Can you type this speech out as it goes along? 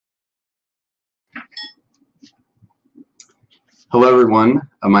Hello, everyone.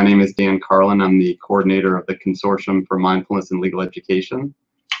 My name is Dan Carlin. I'm the coordinator of the Consortium for Mindfulness in Legal Education,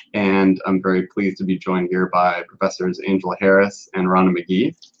 and I'm very pleased to be joined here by Professors Angela Harris and Rhonda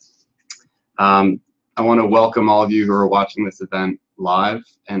Magee. I want to welcome all of you who are watching this event live,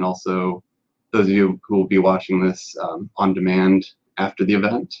 and also those of you who will be watching this on demand after the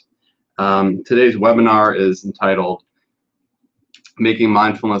event. Today's webinar is entitled Making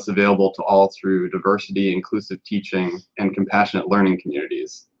Mindfulness Available to All Through Diversity, Inclusive Teaching, and Compassionate Learning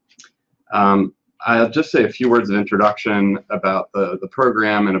Communities. I'll just say a few words of introduction about the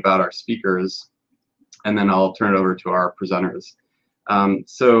program and about our speakers, and then I'll turn it over to our presenters.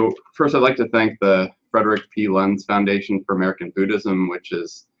 So first, I'd like to thank the Frederick P. Lenz Foundation for American Buddhism, which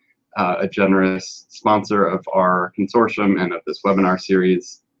is a generous sponsor of our consortium and of this webinar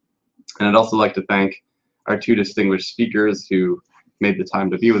series. And I'd also like to thank our two distinguished speakers who made the time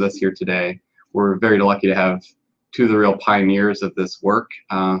to be with us here today. We're very lucky to have two of the real pioneers of this work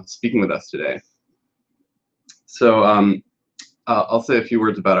speaking with us today. So I'll say a few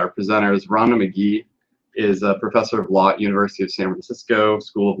words about our presenters. Rhonda Magee is a professor of law at University of San Francisco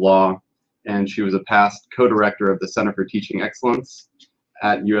School of Law, and she was a past co-director of the Center for Teaching Excellence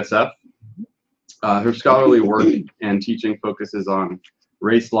at USF. Her scholarly work and teaching focuses on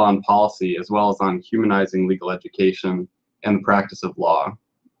race law and policy, as well as on humanizing legal education and the practice of law.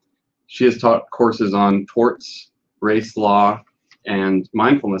 She has taught courses on torts, race law, and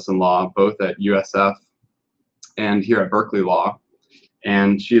mindfulness in law, both at USF and here at Berkeley Law.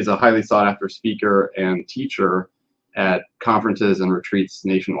 And she is a highly sought after speaker and teacher at conferences and retreats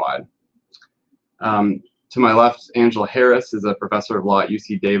nationwide. To my left, Angela Harris is a professor of law at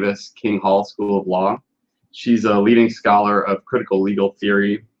UC Davis King Hall School of Law. She's a leading scholar of critical legal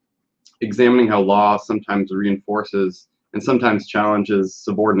theory, examining how law sometimes reinforces and sometimes challenges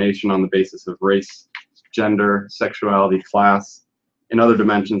subordination on the basis of race, gender, sexuality, class, and other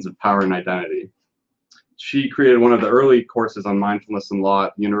dimensions of power and identity. She created one of the early courses on mindfulness in law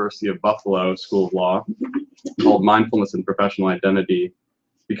at the University of Buffalo School of Law called Mindfulness and Professional Identity,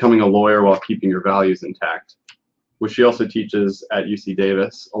 Becoming a Lawyer While Keeping Your Values Intact, which she also teaches at UC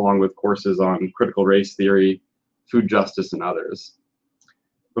Davis, along with courses on critical race theory, food justice, and others.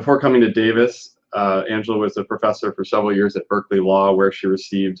 Before coming to Davis, Angela was a professor for several years at Berkeley Law, where she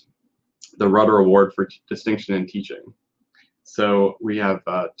received the Rudder Award for Distinction in Teaching. So we have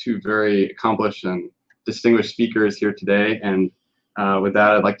two very accomplished and distinguished speakers here today, and with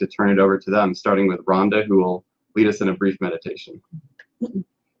that, I'd like to turn it over to them, starting with Rhonda, who will lead us in a brief meditation.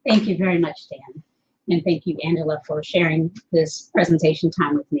 Thank you very much, Dan, and thank you, Angela, for sharing this presentation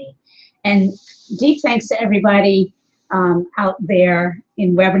time with me. And deep thanks to everybody out there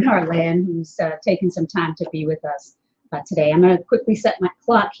in webinar land who's taken some time to be with us today. I'm going to quickly set my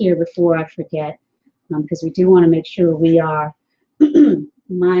clock here before I forget, because we do want to make sure we are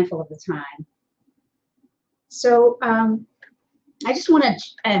mindful of the time. So I just want to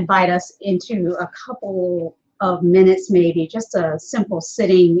invite us into a couple of minutes, maybe just a simple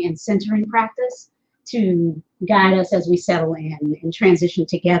sitting and centering practice to guide us as we settle in and transition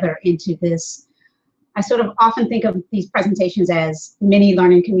together into this. I sort of often think of these presentations as mini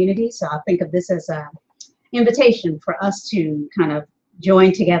learning communities, so I think of this as an invitation for us to kind of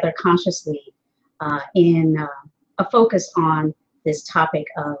join together consciously in a focus on this topic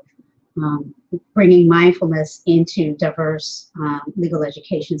of bringing mindfulness into diverse legal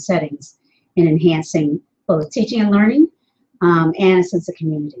education settings and enhancing both teaching and learning and a sense of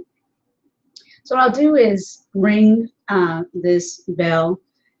community. So what I'll do is ring this bell.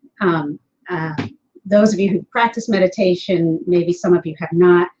 Those of you who practice meditation, maybe some of you have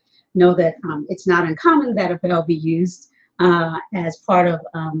not, know that it's not uncommon that a bell be used as part of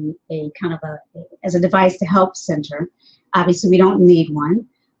as a device to help center. Obviously, we don't need one,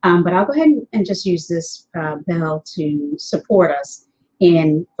 but I'll go ahead and just use this bell to support us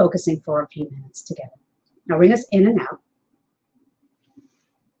in focusing for a few minutes together. Now ring us in and out.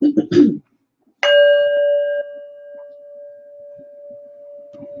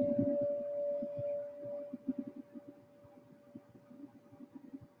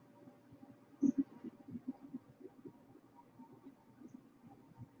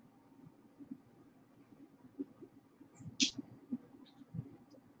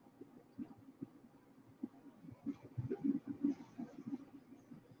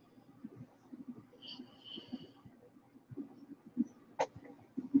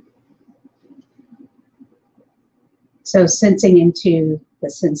 So sensing into the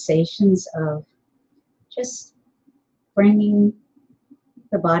sensations of just bringing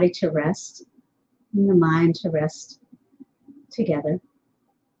the body to rest and the mind to rest together.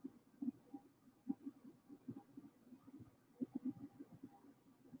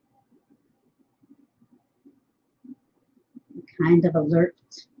 kind of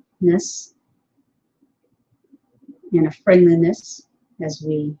alertness and a friendliness as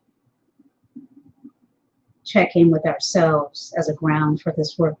we check in with ourselves as a ground for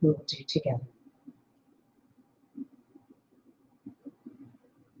this work we will do together.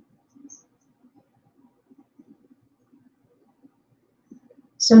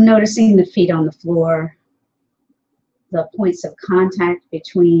 So noticing the feet on the floor, the points of contact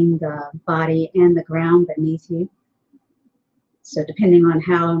between the body and the ground beneath you. So depending on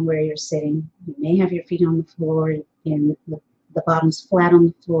how and where you're sitting, you may have your feet on the floor and the bottom's flat on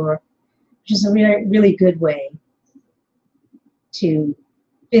the floor, which is a really, really good way to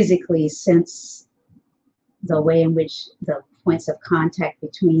physically sense the way in which the points of contact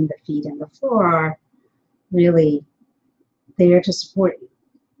between the feet and the floor are really there to support you.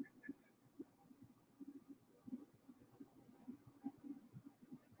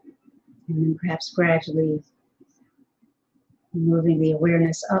 And then perhaps gradually moving the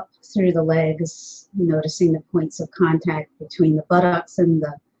awareness up through the legs, noticing the points of contact between the buttocks and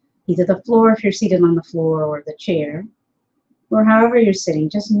either the floor if you're seated on the floor or the chair, or however you're sitting,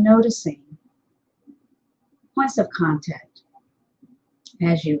 just noticing points of contact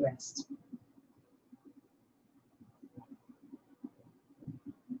as you rest.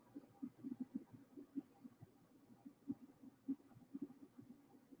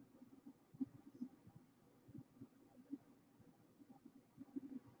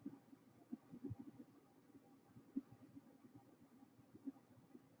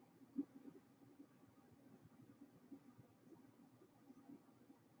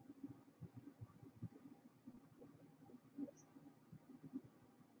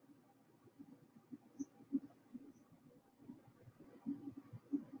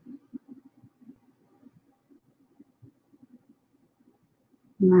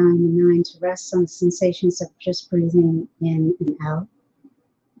 Allowing the mind to rest on the sensations of just breathing in and out.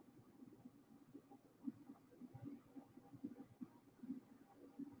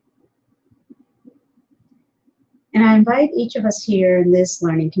 And I invite each of us here in this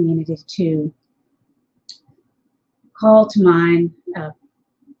learning community to call to mind a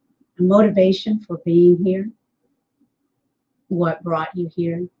motivation for being here, what brought you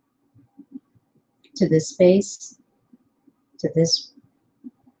here to this space, to this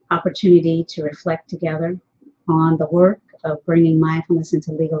opportunity to reflect together on the work of bringing mindfulness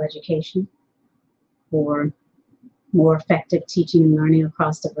into legal education for more effective teaching and learning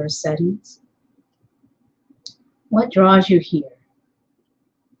across diverse settings. What draws you here?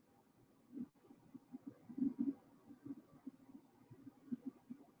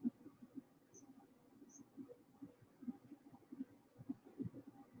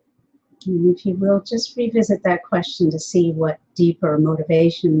 And if you will, just revisit that question to see what deeper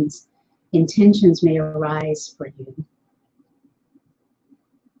motivations, intentions may arise for you.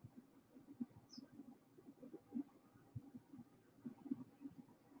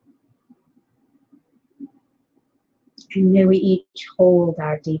 And may we each hold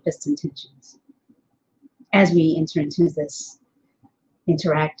our deepest intentions as we enter into this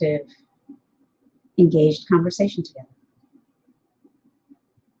interactive, engaged conversation together.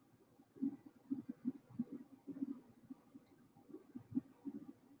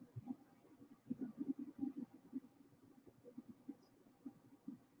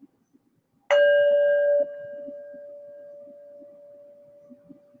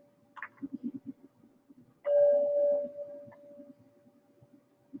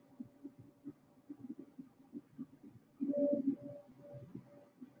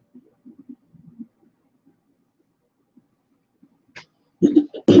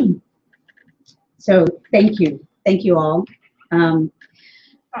 So thank you all.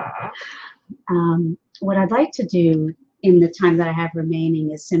 What I'd like to do in the time that I have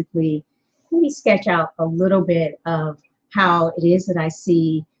remaining is simply maybe sketch out a little bit of how it is that I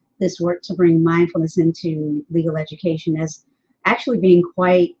see this work to bring mindfulness into legal education as actually being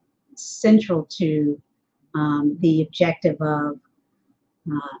quite central to the objective of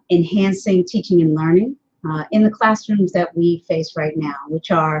enhancing teaching and learning in the classrooms that we face right now,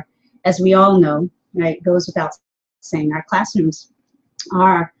 which are, as we all know, right, goes without saying, our classrooms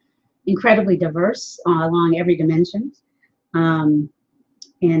are incredibly diverse along every dimension. And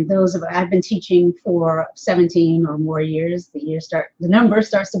I've been teaching for 17 or more years. The number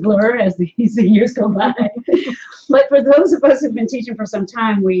starts to blur as the years go by. But for those of us who've been teaching for some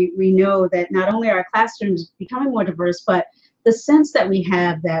time, we know that not only are our classrooms becoming more diverse, but the sense that we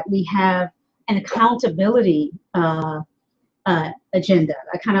have an accountability agenda,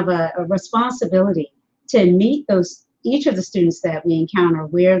 a kind of a responsibility to meet each of the students that we encounter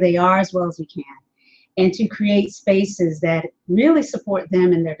where they are as well as we can. and to create spaces that really support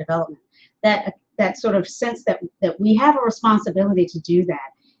them in their development. That sort of sense that we have a responsibility to do that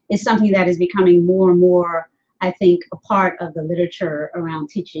is something that is becoming more and more, I think, a part of the literature around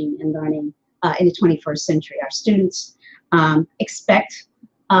teaching and learning in the 21st century. Our students expect,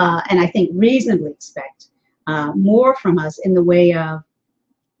 and I think reasonably expect, more from us in the way of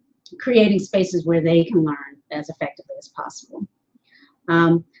creating spaces where they can learn as effectively as possible.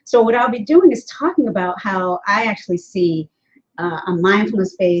 So what I'll be doing is talking about how I actually see a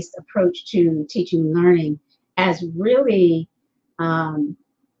mindfulness-based approach to teaching and learning as really,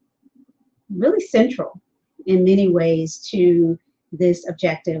 really central in many ways to this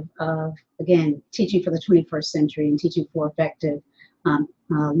objective of, again, teaching for the 21st century and teaching for effective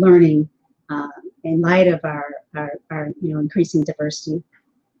learning in light of our increasing diversity.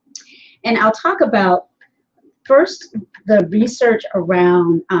 And I'll talk about first the research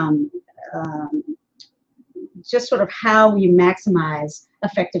around just sort of how we maximize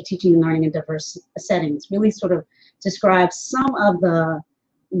effective teaching and learning in diverse settings, really sort of describe some of the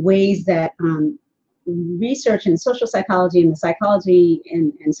ways that research in social psychology and the psychology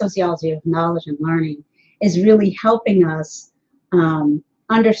and sociology of knowledge and learning is really helping us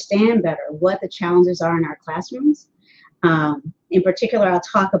understand better what the challenges are in our classrooms. In particular, I'll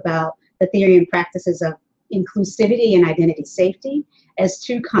talk about the theory and practices of inclusivity and identity safety as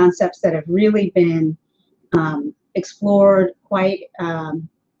two concepts that have really been explored quite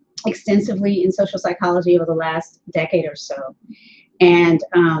extensively in social psychology over the last decade or so. And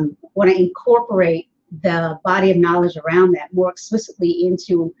want to incorporate the body of knowledge around that more explicitly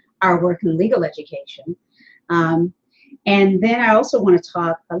into our work in legal education. And then I also want to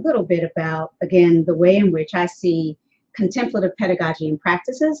talk a little bit about, again, the way in which I see contemplative pedagogy and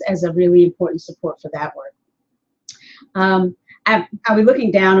practices as a really important support for that work. I'll be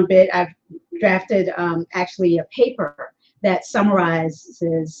looking down a bit. I've drafted actually a paper that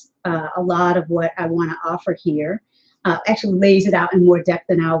summarizes a lot of what I want to offer here. Actually lays it out in more depth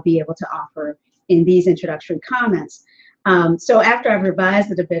than I'll be able to offer in these introductory comments. So after I've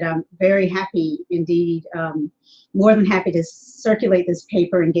revised it a bit, I'm very happy indeed, more than happy to circulate this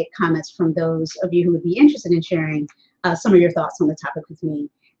paper and get comments from those of you who would be interested in sharing some of your thoughts on the topic with me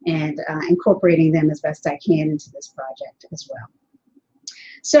and incorporating them as best I can into this project as well.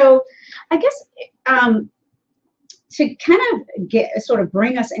 So I guess to kind of sort of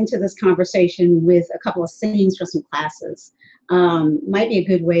bring us into this conversation with a couple of scenes from some classes might be a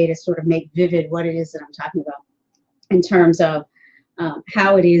good way to sort of make vivid what it is that I'm talking about in terms of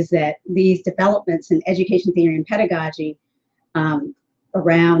how it is that these developments in education theory and pedagogy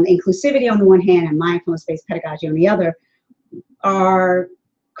around inclusivity on the one hand and mindfulness-based pedagogy on the other are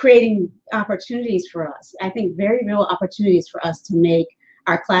creating opportunities for us. I think very real opportunities for us to make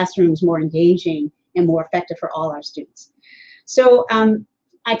our classrooms more engaging and more effective for all our students. So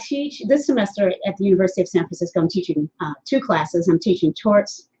I teach this semester at the University of San Francisco. I'm teaching two classes. I'm teaching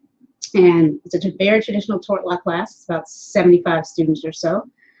torts, and it's a very traditional tort law class. It's about 75 students or so.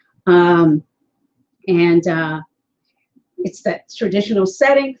 It's that traditional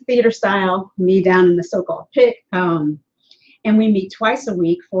setting, theater style, me down in the so-called pit. And we meet twice a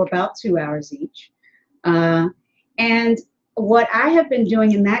week for about 2 hours each. And what I have been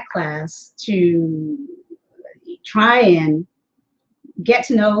doing in that class to try and get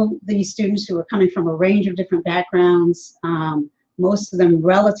to know these students who are coming from a range of different backgrounds, most of them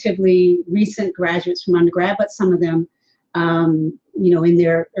relatively recent graduates from undergrad, but some of them, in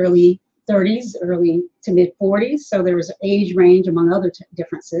their early 30s, early to mid 40s. So there was an age range among other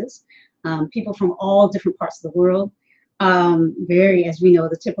differences. People from all different parts of the world. Very, as we know,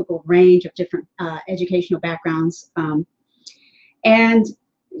 the typical range of different educational backgrounds. And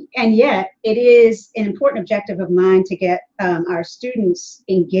yet, it is an important objective of mine to get our students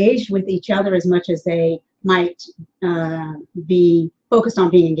engaged with each other as much as they might be focused on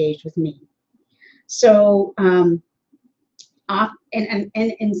being engaged with me. So, and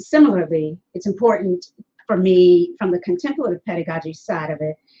similarly, it's important for me, from the contemplative pedagogy side of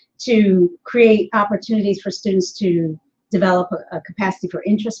it, to create opportunities for students to develop a capacity for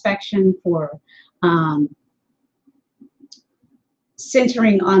introspection, for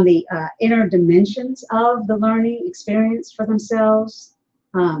centering on the inner dimensions of the learning experience for themselves,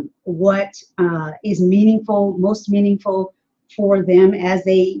 what is meaningful, most meaningful for them as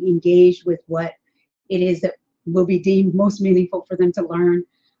they engage with what it is that will be deemed most meaningful for them to learn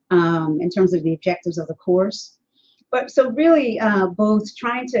in terms of the objectives of the course. But so really both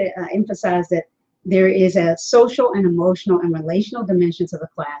trying to emphasize that there is a social and emotional and relational dimension to the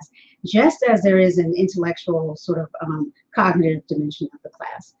class, just as there is an intellectual sort of cognitive dimension of the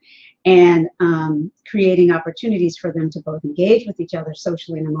class, and creating opportunities for them to both engage with each other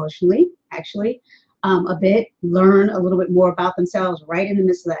socially and emotionally, actually, a bit, learn a little bit more about themselves right in the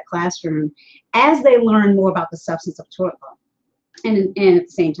midst of that classroom as they learn more about the substance of tort law, and at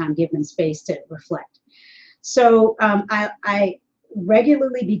the same time give them space to reflect. So I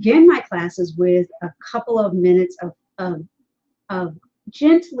regularly begin my classes with a couple of minutes of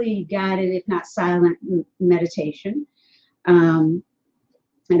gently guided, if not silent, meditation.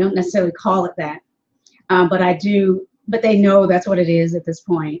 I don't necessarily call it that, but I do, but they know that's what it is at this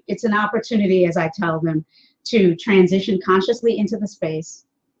point. It's an opportunity, as I tell them, to transition consciously into the space,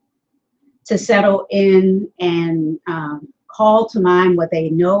 to settle in and call to mind what they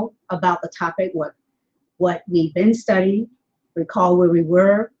know about the topic, what we've been studying, recall where we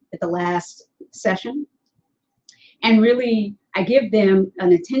were at the last session. And really, I give them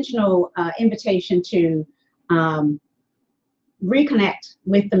an intentional invitation to reconnect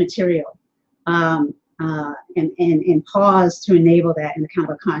with the material and pause to enable that in a kind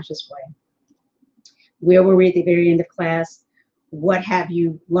of a conscious way. Where were we at the very end of class? What have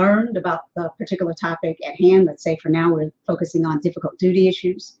you learned about the particular topic at hand? Let's say for now we're focusing on difficult duty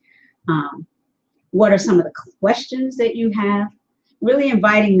issues. What are some of the questions that you have? Really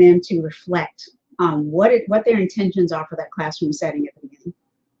inviting them to reflect on what their intentions are for that classroom setting at the beginning.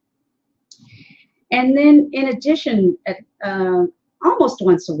 And then in addition, almost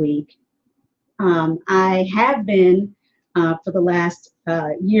once a week, I have been, for the last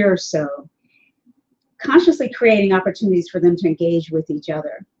year or so, consciously creating opportunities for them to engage with each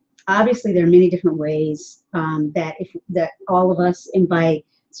other. Obviously, there are many different ways that all of us invite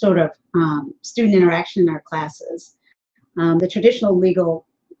sort of student interaction in our classes. The traditional legal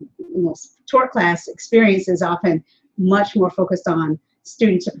tort class experience is often much more focused on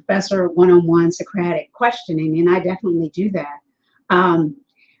student to professor, one-on-one Socratic questioning, and I definitely do that.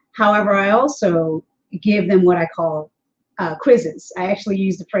 However, I also give them what I call quizzes. I actually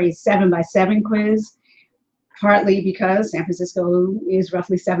use the phrase 7x7 quiz, partly because San Francisco is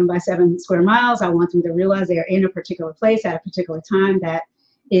roughly 7 by 7 square miles. I want them to realize they are in a particular place at a particular time. That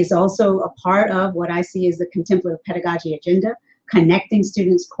is also a part of what I see as the contemplative pedagogy agenda, connecting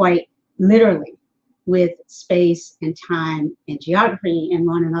students quite literally with space and time and geography and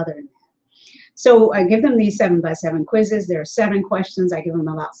one another in that. So I give them these 7x7 quizzes. There are 7 questions. I give them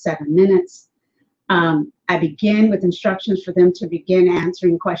about 7 minutes. I begin with instructions for them to begin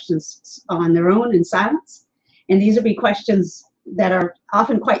answering questions on their own in silence. And these will be questions that are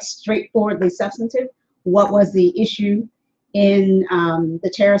often quite straightforwardly substantive. What was the issue in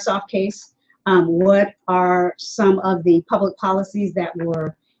the Tarasoff case? What are some of the public policies that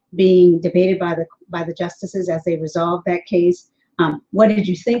were being debated by the justices as they resolved that case? What did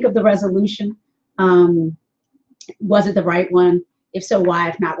you think of the resolution? Was it the right one? If so, why?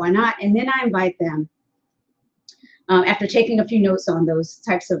 If not, why not? And then I invite them, after taking a few notes on those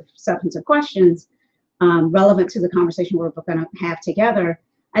types of substantive questions relevant to the conversation we're going to have together,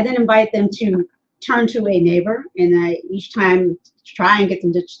 I then invite them to turn to a neighbor, and I each time try and get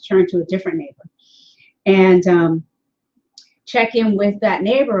them to turn to a different neighbor and check in with that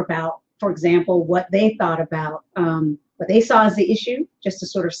neighbor about, for example, what they thought about what they saw as the issue, just to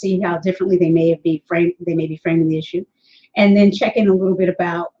sort of see how differently they may be framing the issue, and then check in a little bit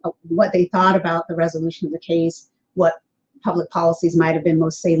about what they thought about the resolution of the case, what public policies might have been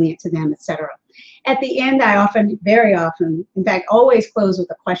most salient to them, etc. At the end, I often, very often, in fact, always close with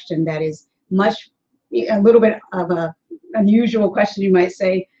a question that is a little bit of a unusual question, you might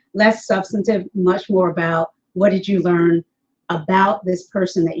say, less substantive, much more about what did you learn about this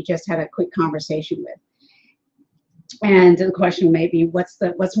person that you just had a quick conversation with. And the question may be, what's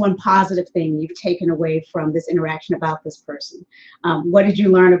one positive thing you've taken away from this interaction about this person? What did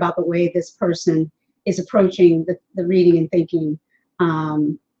you learn about the way this person is approaching the reading and thinking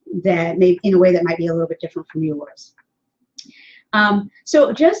that may, in a way that might be a little bit different from yours?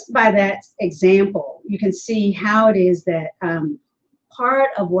 So just by that example, you can see how it is that part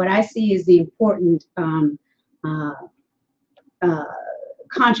of what I see is the important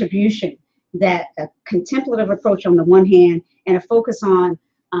contribution that a contemplative approach on the one hand and a focus on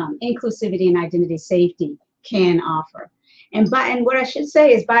inclusivity and identity safety can offer. And what I should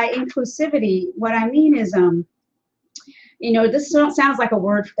say is, by inclusivity, what I mean is, this sounds like a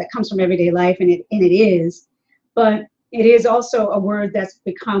word that comes from everyday life, and it is, but it is also a word that's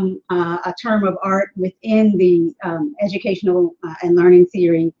become a term of art within the educational and learning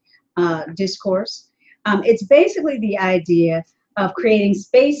theory discourse. It's basically the idea of creating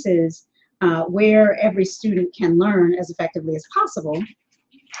spaces where every student can learn as effectively as possible.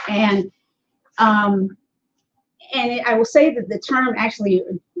 And I will say that the term actually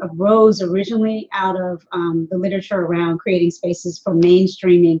arose originally out of the literature around creating spaces for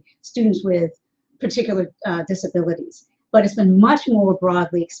mainstreaming students with particular disabilities. But it's been much more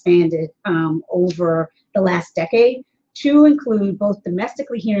broadly expanded over the last decade to include both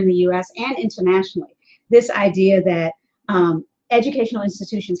domestically here in the US and internationally. This idea that educational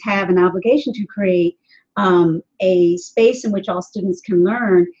institutions have an obligation to create a space in which all students can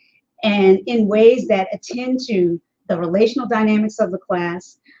learn, and in ways that attend to the relational dynamics of the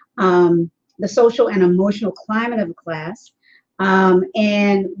class, the social and emotional climate of the class,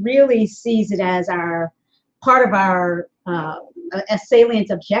 and really sees it as part of our a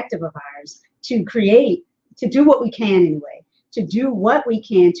salient objective of ours to do what we can anyway, to do what we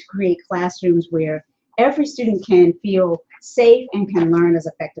can to create classrooms where every student can feel safe and can learn as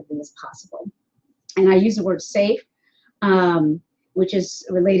effectively as possible. And I use the word safe, which is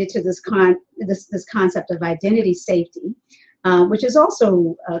related to this concept of identity safety, which is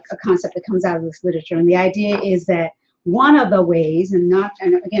also a concept that comes out of this literature. And the idea is that one of the ways, and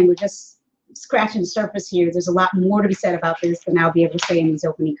again, we're just scratching the surface here, there's a lot more to be said about this than I'll be able to say in these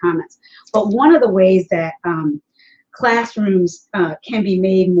opening comments. But one of the ways that classrooms can be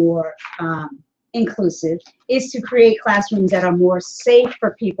made more inclusive is to create classrooms that are more safe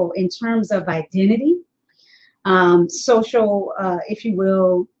for people in terms of identity, social, if you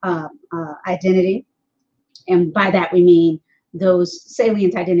will, identity. And by that we mean those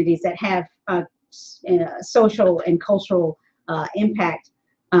salient identities that have social and cultural impact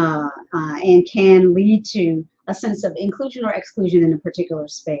and can lead to a sense of inclusion or exclusion in a particular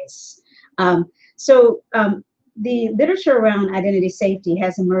space. The literature around identity safety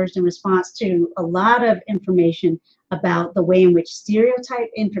has emerged in response to a lot of information about the way in which stereotype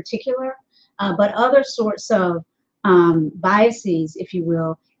in particular, but other sorts of biases, if you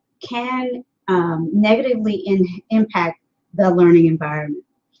will, can negatively impact the learning environment.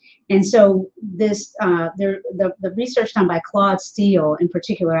 And so this, the research done by Claude Steele, in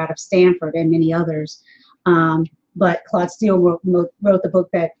particular out of Stanford and many others, but Claude Steele wrote the book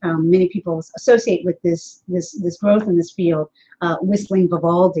that many people associate with this growth in this field, Whistling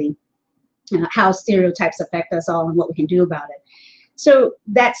Vivaldi, how stereotypes affect us all and what we can do about it. So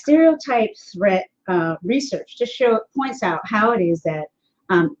that stereotype threat research just points out how it is that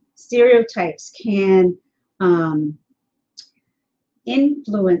stereotypes can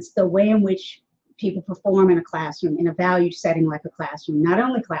influence the way in which people perform in a classroom, in a valued setting like a classroom, not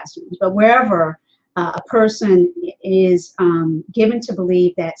only classrooms, but wherever a person is given to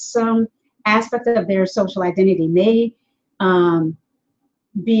believe that some aspect of their social identity may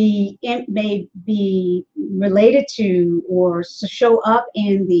be related to or show up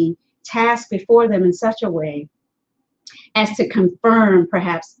in the task before them in such a way as to confirm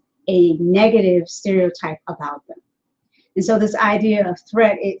perhaps a negative stereotype about them. And so this idea of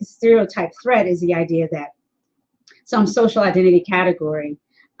stereotype threat is the idea that some social identity category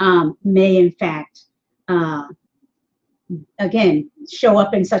may in fact, again, show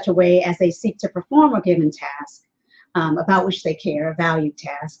up in such a way as they seek to perform a given task about which they care, a valued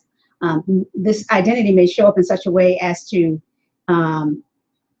task. This identity may show up in such a way as to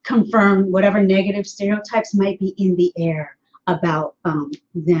confirm whatever negative stereotypes might be in the air about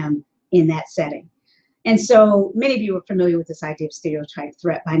them in that setting. And so many of you are familiar with this idea of stereotype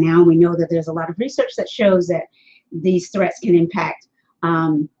threat by now. We know that there's a lot of research that shows that these threats can impact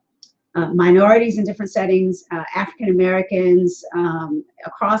minorities in different settings, African Americans,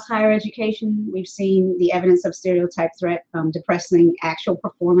 across higher education. We've seen the evidence of stereotype threat depressing actual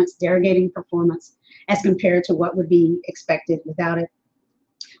performance, derogating performance as compared to what would be expected without it.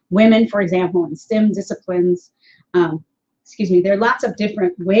 Women, for example, in STEM disciplines, there are lots of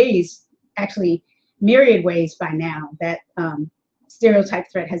different ways, actually myriad ways by now, that stereotype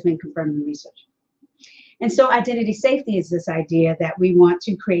threat has been confirmed in research. And so identity safety is this idea that we want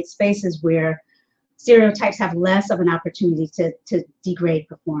to create spaces where stereotypes have less of an opportunity to degrade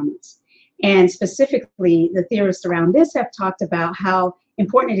performance. And specifically, the theorists around this have talked about how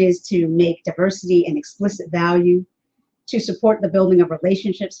important it is to make diversity an explicit value, to support the building of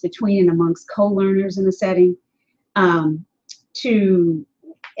relationships between and amongst co-learners in the setting, to,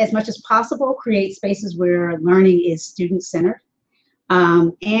 as much as possible, create spaces where learning is student-centered,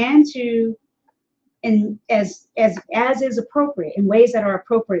 and to, as is appropriate, in ways that are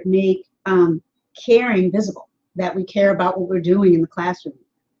appropriate, make caring visible, that we care about what we're doing in the classroom,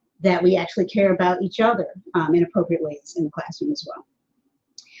 that we actually care about each other in appropriate ways in the classroom as well.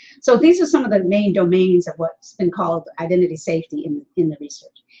 So these are some of the main domains of what's been called identity safety in the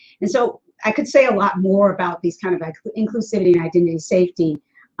research. And so I could say a lot more about these kind of inclusivity and identity safety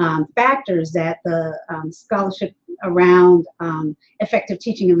factors that the scholarship around effective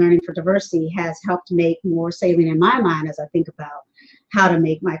teaching and learning for diversity has helped make more salient in my mind as I think about how to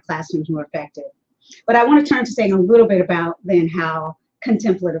make my classrooms more effective. But I want to turn to saying a little bit about then how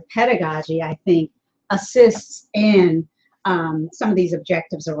contemplative pedagogy, I think, assists in some of these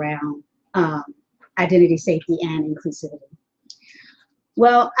objectives around identity, safety, and inclusivity.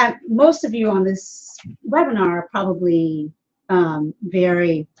 Well, most of you on this webinar are probably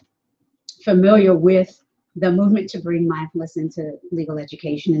very familiar with the movement to bring mindfulness into legal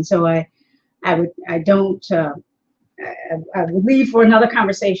education, and so I would leave for another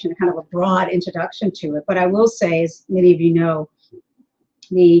conversation kind of a broad introduction to it. But I will say, as many of you know,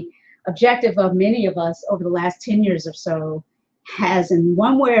 the objective of many of us over the last 10 years or so has, in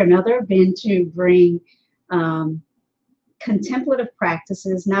one way or another, been to bring contemplative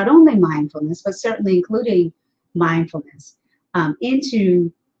practices, not only mindfulness, but certainly including mindfulness,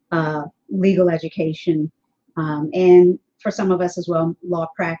 into legal education, and for some of us as well, law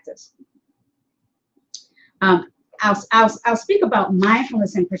practice. I'll speak about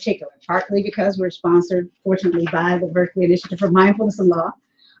mindfulness in particular, partly because we're sponsored, fortunately, by the Berkeley Initiative for Mindfulness in Law.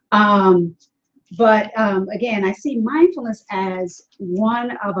 But again, I see mindfulness as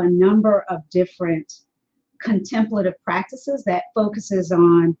one of a number of different contemplative practices that focuses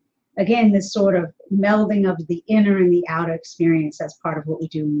on, again, this sort of melding of the inner and the outer experience as part of what we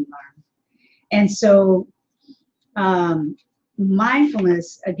do when we learn. And so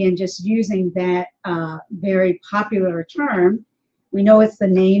mindfulness, again, just using that very popular term, we know it's the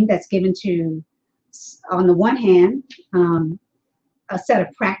name that's given to, on the one hand, a set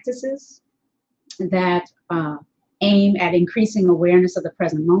of practices that aim at increasing awareness of the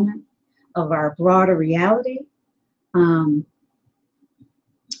present moment, of our broader reality.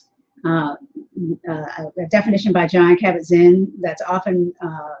 A definition by John Kabat-Zinn that's often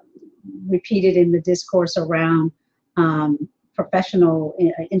repeated in the discourse around professional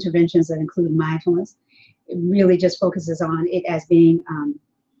interventions that include mindfulness. It really just focuses on it as being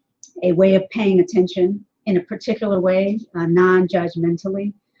a way of paying attention in a particular way,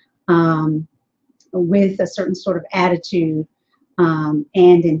 non-judgmentally, with a certain sort of attitude and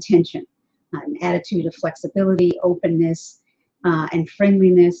intention, an attitude of flexibility, openness, and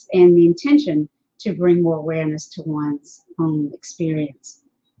friendliness, and the intention to bring more awareness to one's own experience.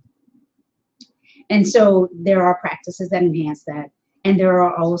 And so there are practices that enhance that, and there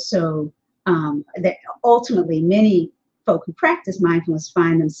are also that ultimately many folk who practice mindfulness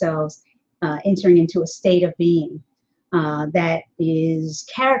find themselves entering into a state of being that is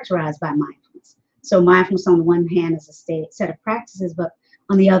characterized by mindfulness. So mindfulness on the one hand is a set of practices, but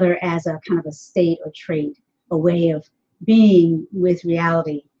on the other as a kind of a state or trait, a way of being with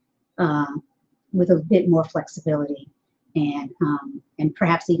reality with a bit more flexibility and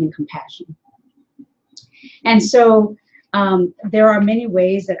perhaps even compassion. And so there are many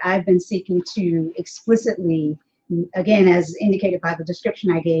ways that I've been seeking to explicitly, again, as indicated by the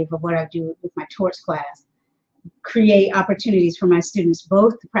description I gave of what I do with my torts class, create opportunities for my students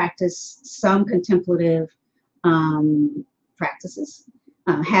both to practice some contemplative practices,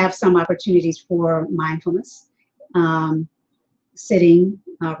 have some opportunities for mindfulness, sitting,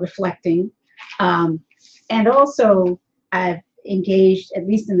 reflecting, and also I've engaged, at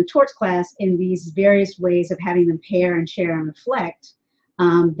least in the torts class, in these various ways of having them pair and share and reflect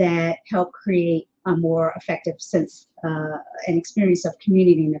that help create a more effective sense and experience of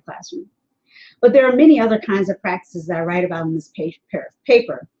community in the classroom. But there are many other kinds of practices that I write about in this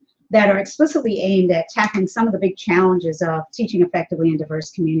paper that are explicitly aimed at tackling some of the big challenges of teaching effectively in diverse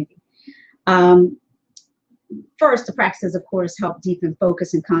community. First, the practices, of course, help deepen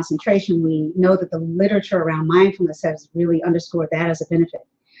focus and concentration. We know that the literature around mindfulness has really underscored that as a benefit.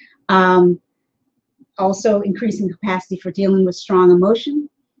 Also, increasing capacity for dealing with strong emotion.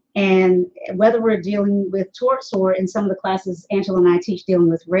 And whether we're dealing with torts or in some of the classes Angela and I teach dealing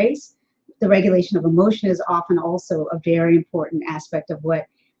with race, the regulation of emotion is often also a very important aspect of what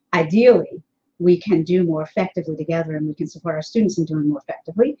ideally we can do more effectively together, and we can support our students in doing more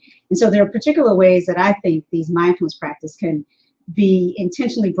effectively. And so there are particular ways that I think these mindfulness practices can be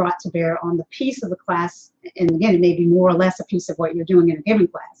intentionally brought to bear on the piece of the class, and again, it may be more or less a piece of what you're doing in a given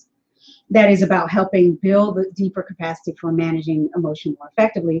class, that is about helping build a deeper capacity for managing emotion more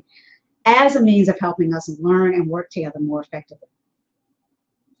effectively as a means of helping us learn and work together more effectively.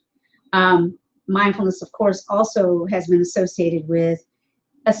 Mindfulness, of course, also has been associated with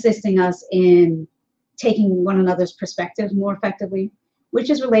assisting us in taking one another's perspectives more effectively, which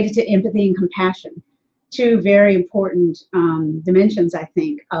is related to empathy and compassion. two very important dimensions, I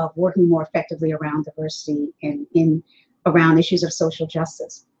think, of working more effectively around diversity and around issues of social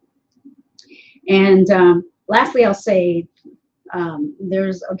justice. And lastly, I'll say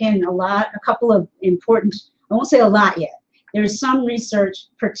there's, again, a couple of important, I won't say a lot yet. There's some research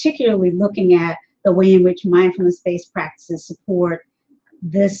particularly looking at the way in which mindfulness-based practices support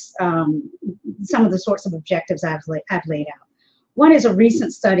this, some of the sorts of objectives I've laid out. One is a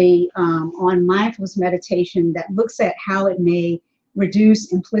recent study on mindfulness meditation that looks at how it may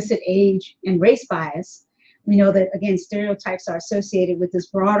reduce implicit age and race bias. We know that, again, stereotypes are associated with this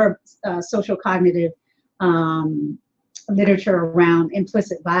broader social cognitive literature around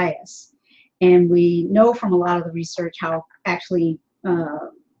implicit bias. And we know from a lot of the research how actually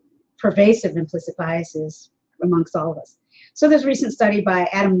pervasive implicit bias is amongst all of us. So there's a recent study by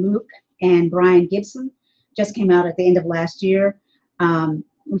Adam Luke and Brian Gibson, just came out at the end of last year.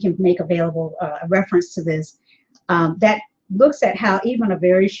 We can make available a reference to this, that looks at how even a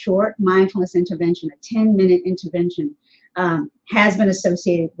very short mindfulness intervention, a 10-minute intervention, has been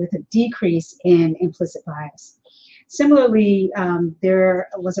associated with a decrease in implicit bias. Similarly, there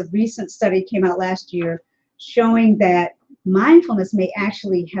was a recent study came out last year showing that mindfulness may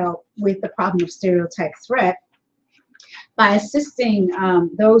actually help with the problem of stereotype threat by assisting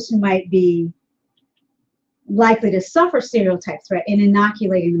those who might be likely to suffer stereotype threat in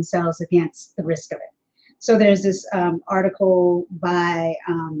inoculating themselves against the risk of it. So there's this article by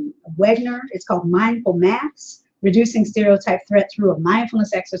Wegner, it's called Mindful Maths, Reducing Stereotype Threat Through a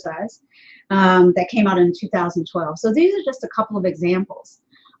Mindfulness Exercise, that came out in 2012. So these are just a couple of examples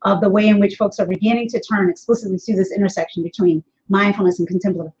of the way in which folks are beginning to turn explicitly to this intersection between mindfulness and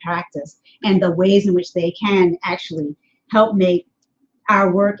contemplative practice, and the ways in which they can actually help make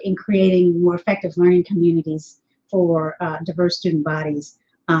our work in creating more effective learning communities for diverse student bodies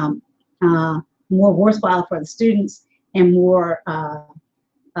more worthwhile for the students and more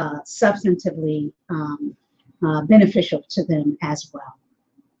substantively beneficial to them as well.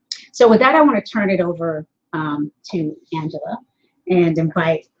 So with that, I want to turn it over to Angela and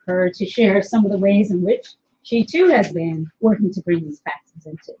invite her to share some of the ways in which she too has been working to bring these practices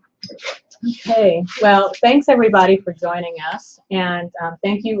into. Okay, well, thanks everybody for joining us, and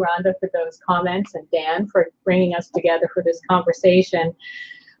thank you, Rhonda, for those comments, and Dan for bringing us together for this conversation.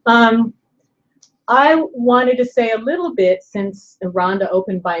 I wanted to say a little bit, since Rhonda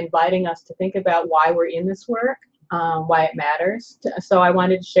opened by inviting us to think about why we're in this work, why it matters. So I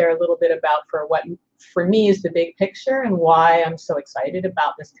wanted to share a little bit about what for me is the big picture and why I'm so excited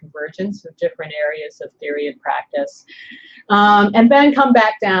about this convergence of different areas of theory and practice. And then come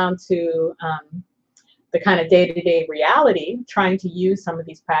back down to the kind of day-to-day reality, trying to use some of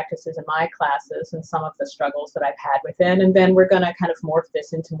these practices in my classes and some of the struggles that I've had within. And then we're going to kind of morph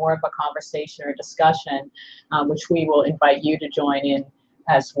this into more of a conversation or discussion, which we will invite you to join in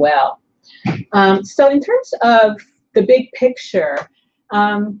as well. So in terms of the big picture,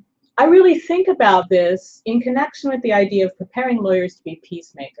 I really think about this in connection with the idea of preparing lawyers to be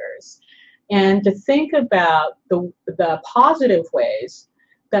peacemakers, and to think about the positive ways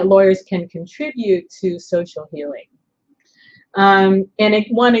that lawyers can contribute to social healing. And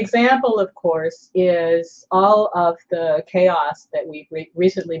one example, of course, is all of the chaos that we've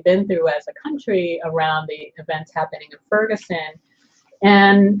recently been through as a country around the events happening in Ferguson.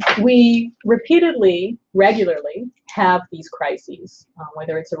 And we repeatedly, regularly have these crises,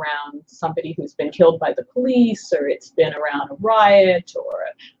 whether it's around somebody who's been killed by the police, or it's been around a riot or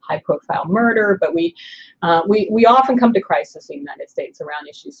a high-profile murder. But we often come to crisis in the United States around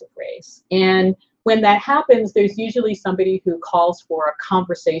issues of race. And when that happens, there's usually somebody who calls for a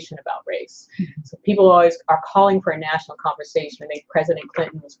conversation about race. So people always are calling for a national conversation. I think President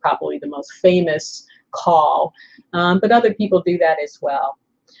Clinton was probably the most famous call, but other people do that as well.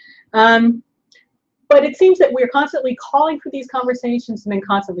 But it seems that we're constantly calling for these conversations and then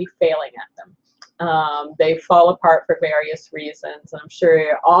constantly failing at them. They fall apart for various reasons. And I'm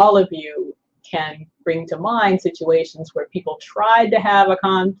sure all of you can bring to mind situations where people tried to have a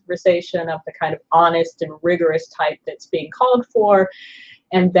conversation of the kind of honest and rigorous type that's being called for,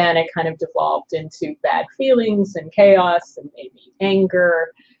 and then it kind of devolved into bad feelings and chaos and maybe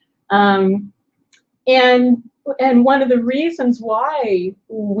anger. And one of the reasons why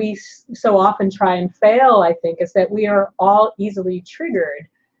we so often try and fail, I think, is that we are all easily triggered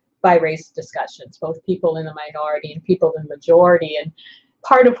by race discussions, both people in the minority and people in the majority. And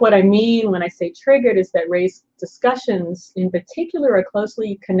part of what I mean when I say triggered is that race discussions in particular are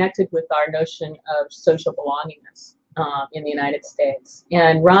closely connected with our notion of social belongingness in the United States.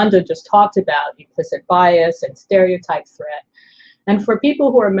 And Rhonda just talked about implicit bias and stereotype threat. And for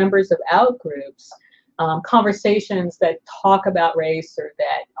people who are members of out groups, conversations that talk about race or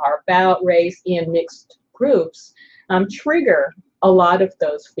that are about race in mixed groups trigger a lot of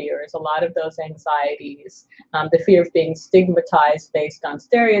those fears, a lot of those anxieties, the fear of being stigmatized based on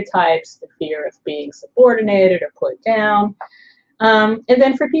stereotypes, the fear of being subordinated or put down. And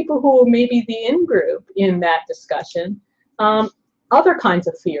then for people who may be the in-group in that discussion, other kinds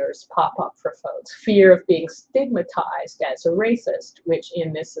of fears pop up for folks. Fear of being stigmatized as a racist, which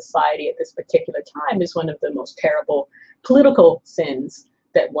in this society at this particular time is one of the most terrible political sins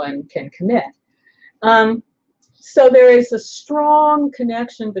that one can commit. So there is a strong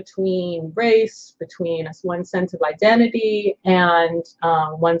connection between race, between one's sense of identity and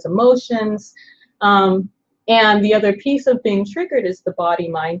one's emotions. And the other piece of being triggered is the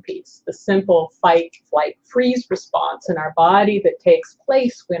body-mind piece, the simple fight, flight, freeze response in our body that takes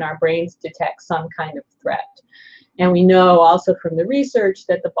place when our brains detect some kind of threat. And we know also from the research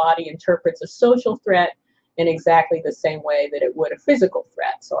that the body interprets a social threat in exactly the same way that it would a physical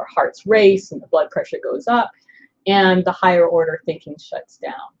threat. So our hearts race and the blood pressure goes up and the higher order thinking shuts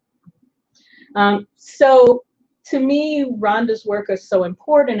down. So to me, Rhonda's work is so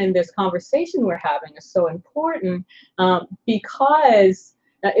important, and this conversation we're having is so important because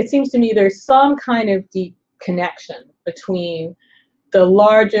it seems to me there's some kind of deep connection between the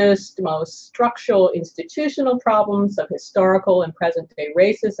largest, most structural institutional problems of historical and present-day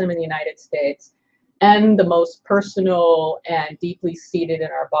racism in the United States and the most personal and deeply seated in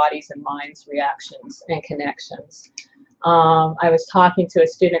our bodies and minds reactions and connections. I was talking to a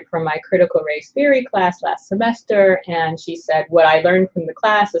student from my critical race theory class last semester, and she said, what I learned from the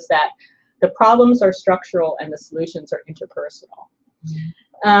class is that the problems are structural and the solutions are interpersonal.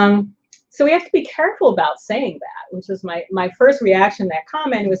 So we have to be careful about saying that, which was my first reaction to that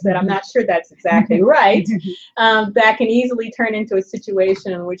comment was that I'm not sure that's exactly right. That can easily turn into a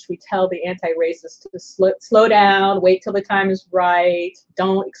situation in which we tell the anti-racist to slow down, wait till the time is right,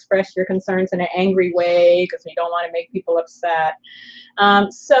 don't express your concerns in an angry way because we don't want to make people upset.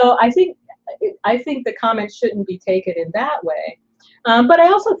 So I think the comment shouldn't be taken in that way. But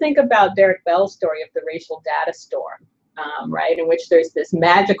I also think about Derek Bell's story of the racial data storm. Right, in which there's this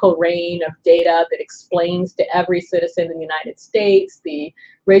magical rain of data that explains to every citizen in the United States the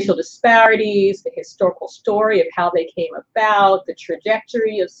racial disparities, the historical story of how they came about, the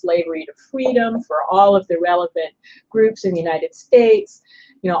trajectory of slavery to freedom for all of the relevant groups in the United States,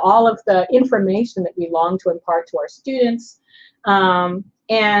 you know, all of the information that we long to impart to our students,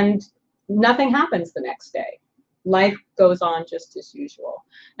 and nothing happens the next day. Life goes on just as usual.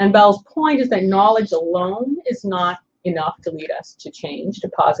 And Bell's point is that knowledge alone is not enough to lead us to change, to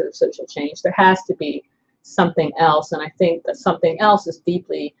positive social change. There has to be something else, and I think that something else is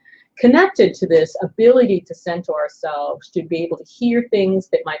deeply connected to this ability to center ourselves, to be able to hear things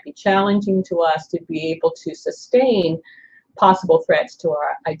that might be challenging to us, to be able to sustain possible threats to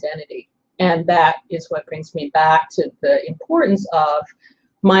our identity. And that is what brings me back to the importance of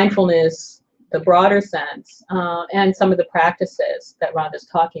mindfulness, the broader sense, and some of the practices that Rhonda's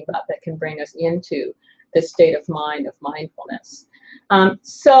talking about that can bring us into this state of mind of mindfulness.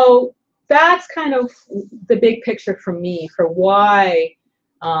 So that's kind of the big picture for me for why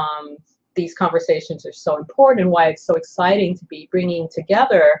these conversations are so important and why it's so exciting to be bringing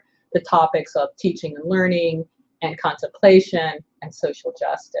together the topics of teaching and learning and contemplation and social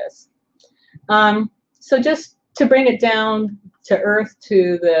justice. So just to bring it down to earth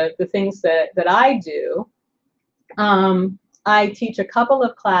to the things that I do, I teach a couple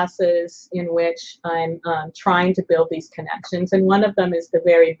of classes in which I'm trying to build these connections, and one of them is the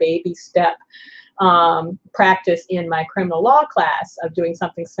very baby step practice in my criminal law class of doing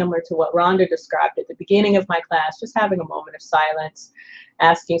something similar to what Rhonda described at the beginning of my class, just having a moment of silence,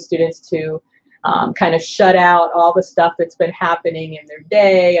 asking students to kind of shut out all the stuff that's been happening in their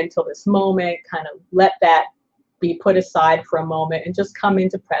day until this moment, kind of let that be put aside for a moment and just come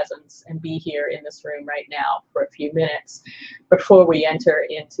into presence and be here in this room right now for a few minutes before we enter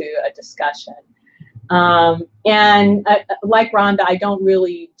into a discussion. And like Rhonda, I don't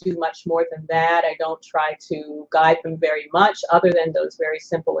really do much more than that. I don't try to guide them very much other than those very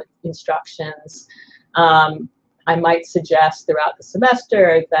simple instructions. I might suggest throughout the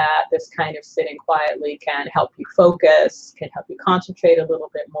semester that this kind of sitting quietly can help you focus, can help you concentrate a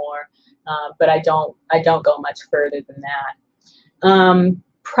little bit more. But I don't go much further than that.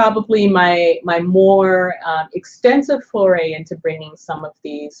 Probably my more extensive foray into bringing some of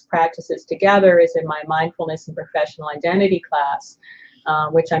these practices together is in my mindfulness and professional identity class,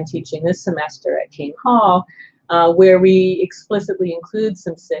 which I'm teaching this semester at King Hall, where we explicitly include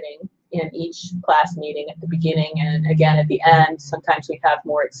some sitting in each class meeting at the beginning and again at the end. Sometimes we have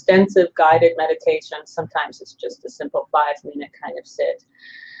more extensive guided meditations. Sometimes it's just a simple 5-minute kind of sit.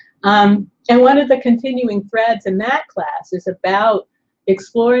 And one of the continuing threads in that class is about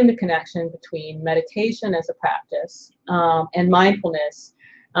exploring the connection between meditation as a practice and mindfulness,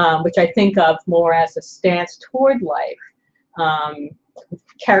 which I think of more as a stance toward life,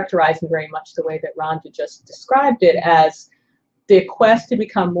 characterizing very much the way that Rhonda just described it as the quest to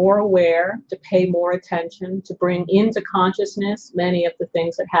become more aware, to pay more attention, to bring into consciousness many of the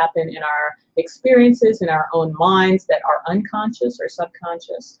things that happen in our experiences, in our own minds that are unconscious or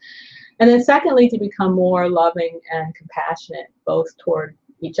subconscious. And then secondly, to become more loving and compassionate, both toward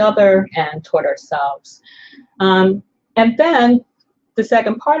each other and toward ourselves. And then the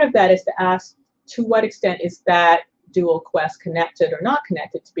second part of that is to ask, to what extent is that dual quest connected or not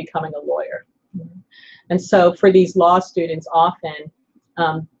connected to becoming a lawyer? And so for these law students, often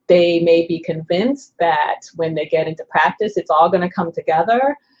they may be convinced that when they get into practice, it's all going to come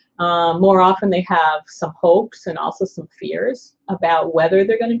together. More often they have some hopes and also some fears about whether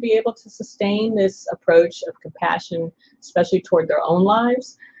they're going to be able to sustain this approach of compassion, especially toward their own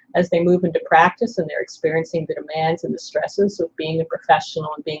lives, as they move into practice and they're experiencing the demands and the stresses of being a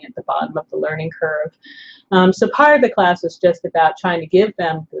professional and being at the bottom of the learning curve. So part of the class is just about trying to give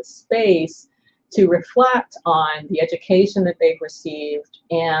them the space to reflect on the education that they've received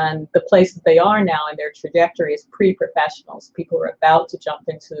and the place that they are now in their trajectory as pre-professionals. People who are about to jump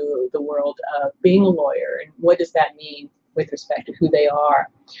into the world of being a lawyer, and what does that mean with respect to who they are.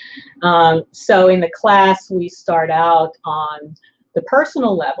 So in the class, we start out on the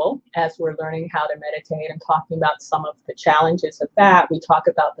personal level as we're learning how to meditate and talking about some of the challenges of that. We talk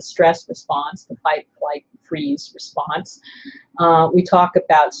about the stress response, the fight, flight, freeze response. We talk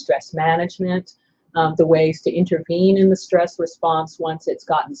about stress management, the ways to intervene in the stress response once it's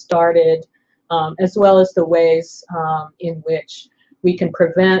gotten started, as well as the ways in which we can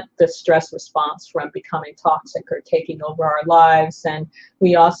prevent the stress response from becoming toxic or taking over our lives. And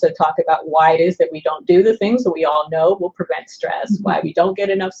we also talk about why it is that we don't do the things that we all know will prevent stress, why we don't get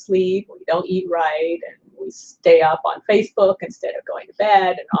enough sleep, we don't eat right, and we stay up on Facebook instead of going to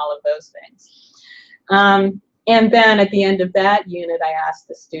bed, and all of those things. And then at the end of that unit, I asked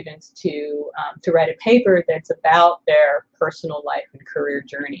the students to write a paper that's about their personal life and career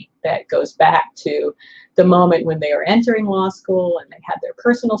journey that goes back to the moment when they were entering law school and they had their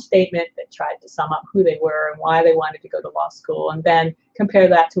personal statement that tried to sum up who they were and why they wanted to go to law school, and then compare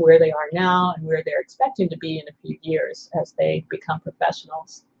that to where they are now and where they're expecting to be in a few years as they become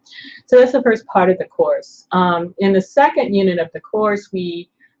professionals. So that's the first part of the course. In the second unit of the course, we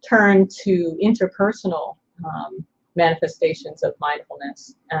turn to interpersonal manifestations of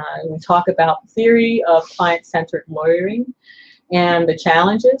mindfulness. We talk about the theory of client-centered lawyering and the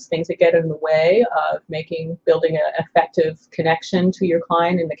challenges, things that get in the way of building an effective connection to your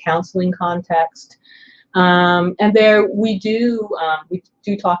client in the counseling context. And there we do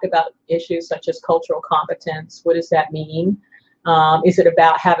talk about issues such as cultural competence. What does that mean? Is it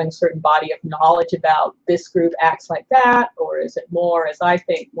about having a certain body of knowledge about this group acts like that, or is it more, as I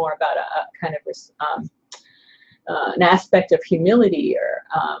think, more about a kind of an aspect of humility or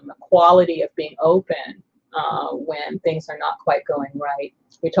a quality of being open when things are not quite going right?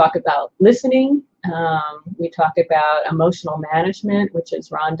 We talk about listening. We talk about emotional management, which, as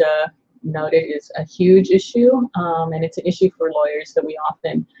Rhonda noted, is a huge issue, and it's an issue for lawyers that we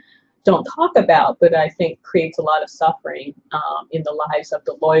often don't talk about, but I think creates a lot of suffering in the lives of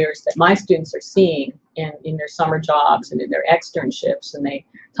the lawyers that my students are seeing in their summer jobs and in their externships. And they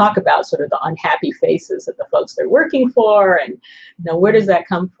talk about sort of the unhappy faces of the folks they're working for, and where does that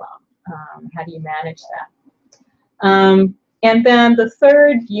come from? How do you manage that? And then the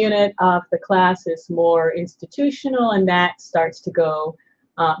third unit of the class is more institutional, and that starts to go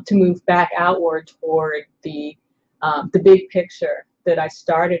to move back outward toward the big picture that I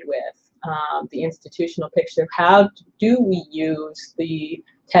started with, the institutional picture of how do we use the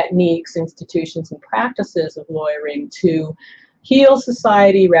techniques, institutions, and practices of lawyering to heal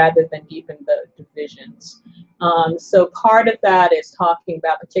society rather than deepen the divisions. So part of that is talking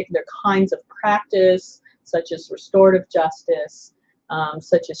about particular kinds of practice, such as restorative justice,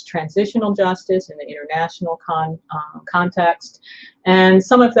 such as transitional justice in the international context. And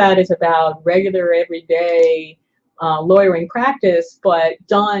some of that is about regular, everyday lawyering practice, but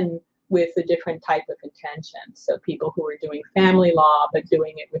done with a different type of intention. So people who are doing family law, but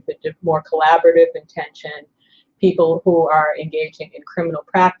doing it with a more collaborative intention. People who are engaging in criminal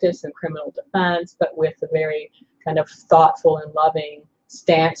practice and criminal defense, but with a very kind of thoughtful and loving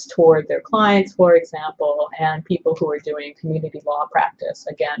stance toward their clients, for example, and people who are doing community law practice,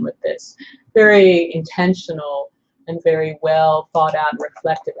 again, with this very intentional and very well thought out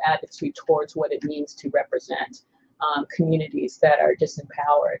reflective attitude towards what it means to represent communities that are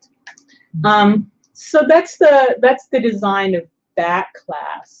disempowered. So that's the design of that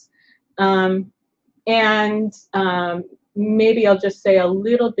class. Maybe I'll just say a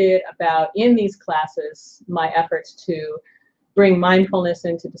little bit about, in these classes, my efforts to bring mindfulness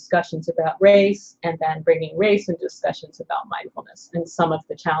into discussions about race, and then bringing race into discussions about mindfulness, and some of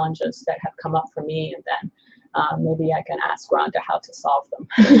the challenges that have come up for me, and then maybe I can ask Rhonda how to solve them.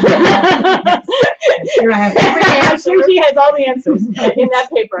 Sure, I'm sure she has all the answers in that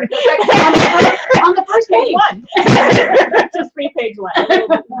paper. On the first page. One. Just page 1. A little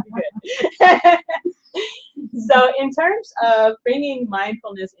bit good. So in terms of bringing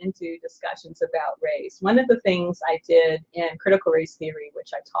mindfulness into discussions about race, one of the things I did in critical race theory,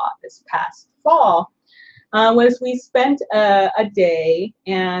 which I taught this past fall, was we spent a day,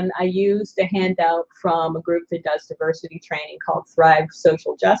 and I used a handout from a group that does diversity training called Thrive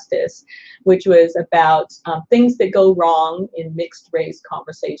Social Justice, which was about things that go wrong in mixed race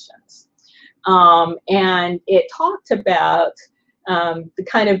conversations. And it talked about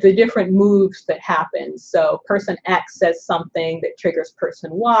the different moves that happen. So person X says something that triggers person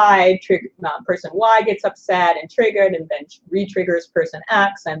Y, person Y gets upset and triggered, and then re-triggers person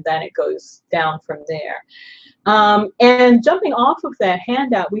X, and then it goes down from there. And jumping off of that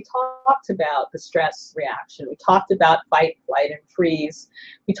handout, we talked about the stress reaction. We talked about fight, flight, and freeze.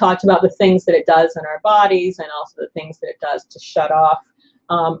 We talked about the things that it does in our bodies, and also the things that it does to shut off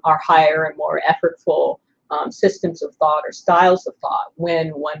our higher and more effortful systems of thought or styles of thought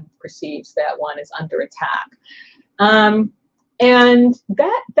when one perceives that one is under attack. And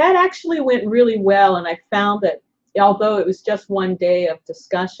that actually went really well, and I found that although it was just one day of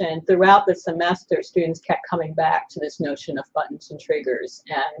discussion, throughout the semester, students kept coming back to this notion of buttons and triggers,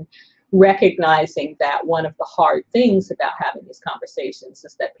 and recognizing that one of the hard things about having these conversations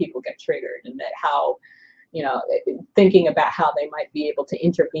is that people get triggered, and that how, thinking about how they might be able to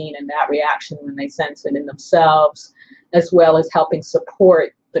intervene in that reaction when they sense it in themselves, as well as helping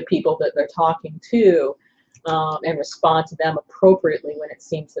support the people that they're talking to, and respond to them appropriately when it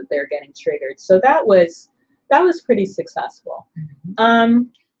seems that they're getting triggered. So that was pretty successful.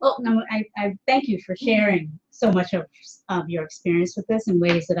 Well, no, I thank you for sharing so much of your experience with this in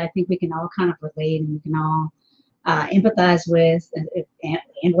ways that I think we can all kind of relate, and we can all empathize with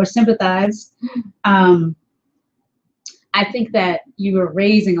and or sympathize. I think that you are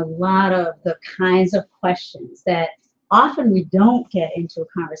raising a lot of the kinds of questions that often we don't get into a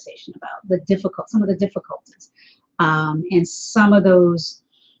conversation about, some of the difficulties, and some of those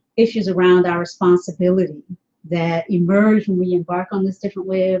issues around our responsibility that emerge when we embark on this different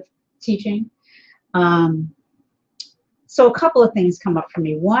way of teaching. So a couple of things come up for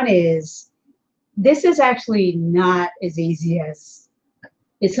me. One is, this is actually not as easy as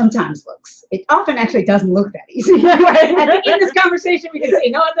it sometimes looks. It often actually doesn't look that easy. I think in this conversation we can say,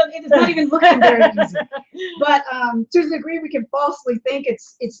 no, it is not even looking very easy. But to the degree we can falsely think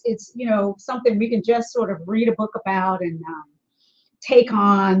it's something we can just sort of read a book about and take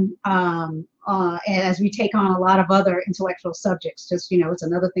on, as we take on a lot of other intellectual subjects. Just, it's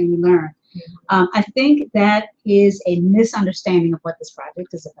another thing we learn. I think that is a misunderstanding of what this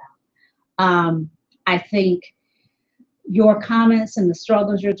project is about. I think your comments and the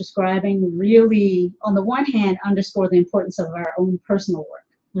struggles you're describing really, on the one hand, underscore the importance of our own personal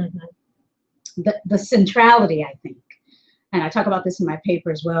work. The centrality, I think, and I talk about this in my paper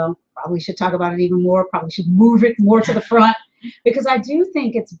as well, probably should talk about it even more, probably should move it more to the front, because I do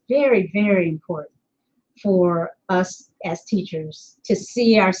think it's very, very important for us as teachers to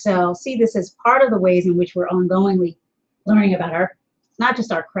see this as part of the ways in which we're ongoingly learning about not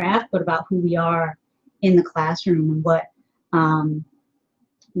just our craft, but about who we are in the classroom, and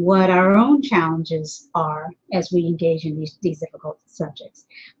what our own challenges are as we engage in these difficult subjects.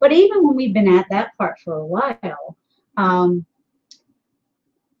 But even when we've been at that part for a while,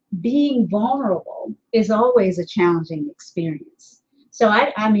 being vulnerable is always a challenging experience. So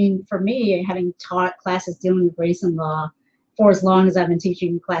I mean, for me, having taught classes dealing with race and law for as long as I've been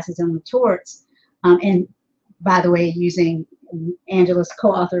teaching classes dealing with torts, and by the way, using Angela's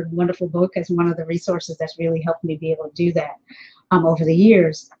co-authored wonderful book as one of the resources that's really helped me be able to do that over the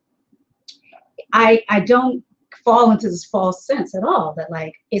years, I don't fall into this false sense at all that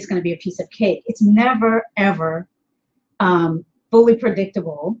like it's going to be a piece of cake. It's never, ever fully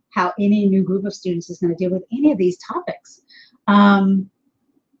predictable how any new group of students is going to deal with any of these topics. And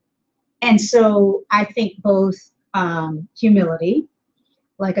so I think both humility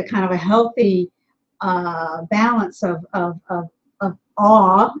like a kind of a healthy balance of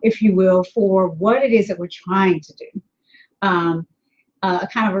awe, if you will, for what it is that we're trying to do. A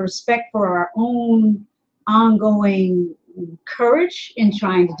kind of a respect for our own ongoing courage in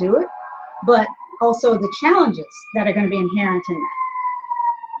trying to do it, but also the challenges that are going to be inherent in that.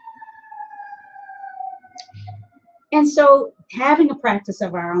 And so having a practice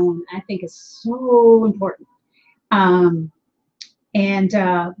of our own, I think, is so important.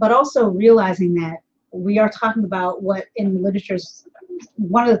 But also realizing that we are talking about what in the literature,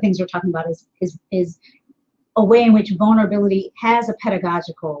 one of the things we're talking about is a way in which vulnerability has a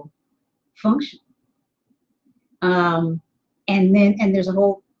pedagogical function. And there's a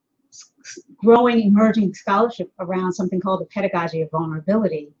whole growing, emerging scholarship around something called the pedagogy of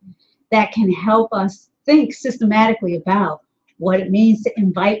vulnerability that can help us think systematically about what it means to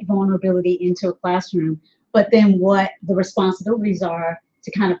invite vulnerability into a classroom, but then what the responsibilities are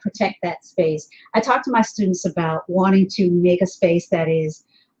to kind of protect that space. I talk to my students about wanting to make a space that is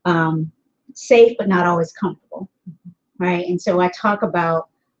safe but not always comfortable, right? And so I talk about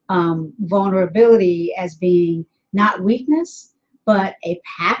vulnerability as being not weakness, but a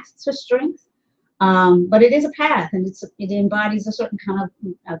path to strength. But it is a path, and it embodies a certain kind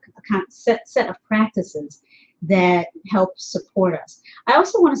of set of practices that help support us. I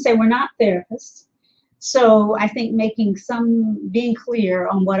also want to say we're not therapists, so I think being clear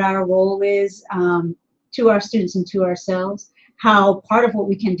on what our role is to our students and to ourselves, how part of what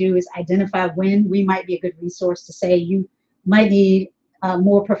we can do is identify when we might be a good resource to say you might need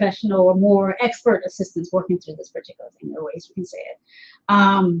more professional or more expert assistance working through this particular thing. There are ways we can say it.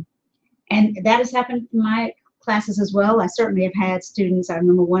 And that has happened in my classes as well. I certainly have had students, I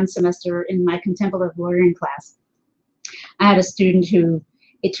remember one semester in my contemplative lawyering class, I had a student who,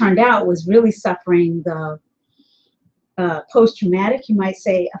 it turned out, was really suffering the post-traumatic, you might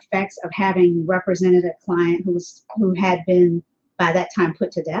say, effects of having represented a client who had been, by that time,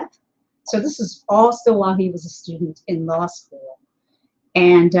 put to death. So this is all still while he was a student in law school,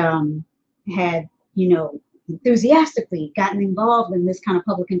 and had, enthusiastically gotten involved in this kind of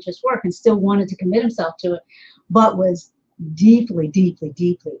public interest work and still wanted to commit himself to it, but was deeply, deeply,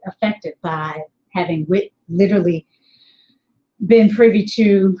 deeply affected by having literally been privy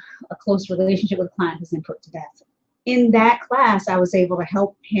to a close relationship with a client who's been put to death. In that class, I was able to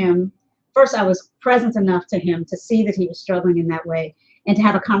help him. First, I was present enough to him to see that he was struggling in that way and to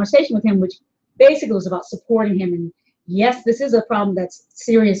have a conversation with him, which basically was about supporting him. And yes, this is a problem that's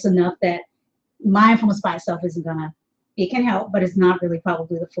serious enough that mindfulness by itself it can help, but it's not really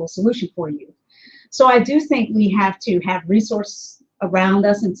probably the full solution for you. So I do think we have to have resources around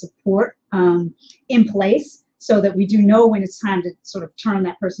us and support in place so that we do know when it's time to sort of turn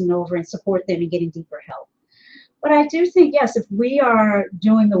that person over and support them in getting deeper help. But I do think, yes, if we are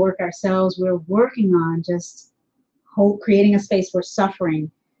doing the work ourselves, we're working on just creating a space where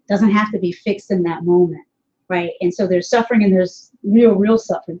suffering doesn't have to be fixed in that moment, right? And so there's suffering and there's real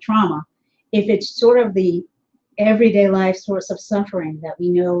suffering, trauma. If it's sort of the everyday life source of suffering that we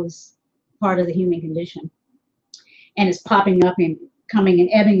know is part of the human condition and is popping up and coming and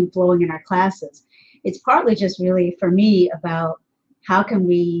ebbing and flowing in our classes, it's partly just really, for me, about how can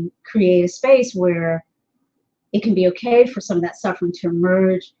we create a space where it can be okay for some of that suffering to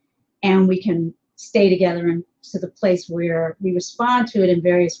emerge and we can stay together and to the place where we respond to it in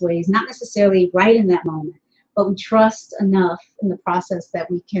various ways, not necessarily right in that moment, but we trust enough in the process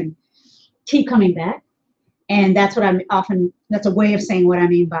that we can keep coming back. And that's what that's a way of saying what I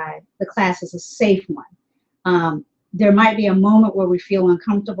mean by the class is a safe one. There might be a moment where we feel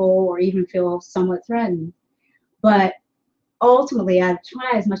uncomfortable or even feel somewhat threatened, but ultimately I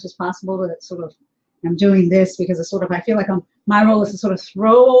try as much as possible to sort of, I'm doing this because it's sort of, I feel like my role is to sort of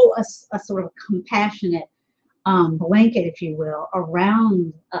throw a sort of compassionate blanket, if you will,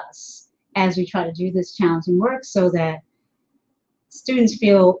 around us as we try to do this challenging work so that students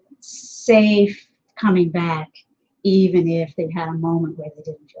feel safe coming back, even if they've had a moment where they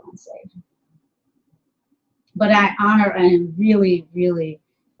didn't feel unsafe. But I honor and really, really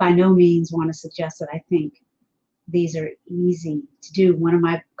by no means want to suggest that I think these are easy to do. One of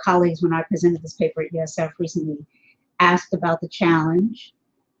my colleagues, when I presented this paper at USF recently, asked about the challenge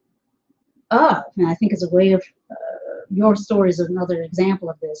of, and I think as a way of, your story is another example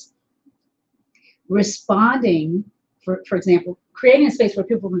of this, responding, for example, creating a space where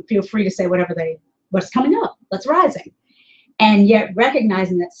people can feel free to say what's coming up, what's rising, and yet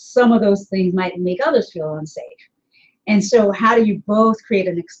recognizing that some of those things might make others feel unsafe. And so how do you both create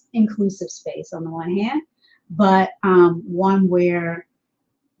an inclusive space on the one hand, but one where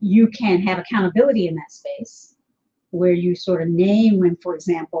you can have accountability in that space, where you sort of name when, for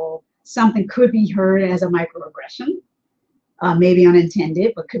example, something could be heard as a microaggression, maybe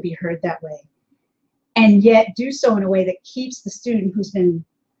unintended, but could be heard that way. And yet do so in a way that keeps the student who's been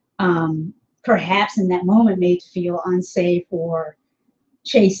perhaps in that moment made to feel unsafe or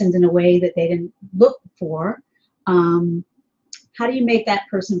chastened in a way that they didn't look for. How do you make that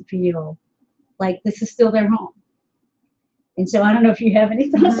person feel like this is still their home? And so I don't know if you have any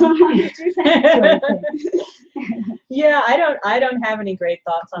thoughts on how to do that. Yeah, I don't have any great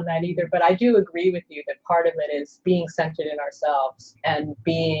thoughts on that either, but I do agree with you that part of it is being centered in ourselves and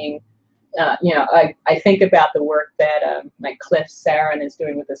being, you know, I think about the work that like Cliff Sarin is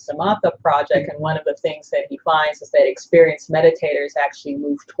doing with the Samatha project, and one of the things that he finds is that experienced meditators actually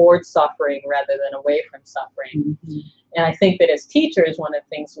move towards suffering rather than away from suffering. Mm-hmm. And I think that as teachers, one of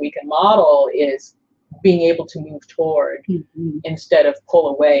the things we can model is being able to move toward instead of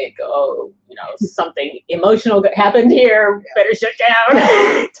pull away and go, oh, you know, something emotional happened here, better shut down,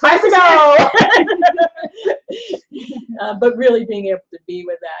 time to go. But really being able to be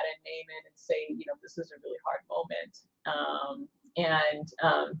with that and name it and say, you know, this is a really hard moment.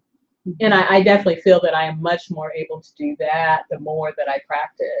 And I definitely feel that I am much more able to do that the more that I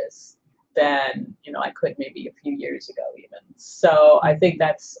practice than, you know, I could maybe a few years ago even. So I think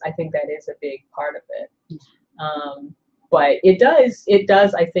that is a big part of it. But it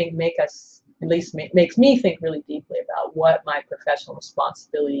does I think make us, at least makes me think really deeply about what my professional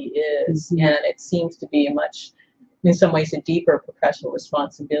responsibility is. And it seems to be a much, in some ways, a deeper professional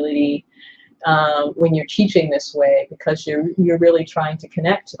responsibility when you're teaching this way, because you're really trying to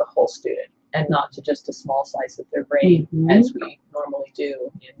connect to the whole student and not to just a small slice of their brain, as we normally do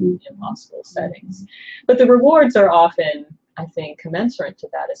in law school settings. But the rewards are often, I think, commensurate to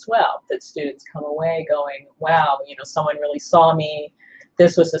that as well, that students come away going, wow, you know, someone really saw me,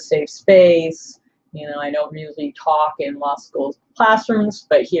 this was a safe space, you know, I don't usually talk in law school classrooms,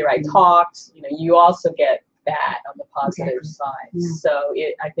 but here I talked, you know, you also get that on the positive side. Yeah. So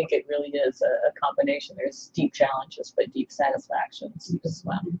I think it really is a combination. There's deep challenges, but deep satisfactions as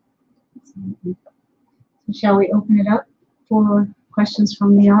well. Shall we open it up for questions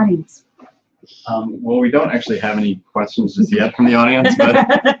from the audience? Well, we don't actually have any questions just yet from the audience, but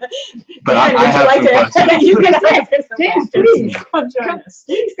I have some questions. You can answer some questions. Please come join us.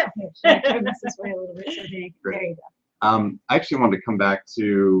 Please come here. Turn this way a little bit. So there you go. I actually wanted to come back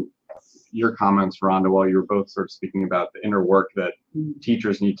to your comments, Rhonda, while you were both sort of speaking about the inner work that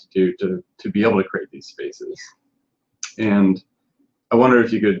teachers need to do to be able to create these spaces. And I wonder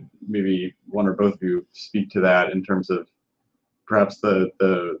if you could maybe one or both of you speak to that in terms of perhaps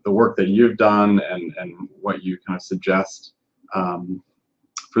the work that you've done and what you kind of suggest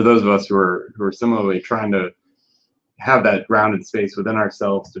for those of us who are similarly trying to have that grounded space within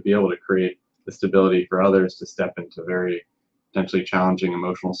ourselves to be able to create the stability for others to step into very potentially challenging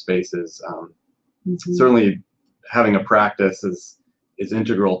emotional spaces. Certainly having a practice is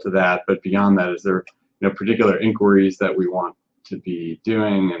integral to that, but beyond that, is there, you know, particular inquiries that we want to be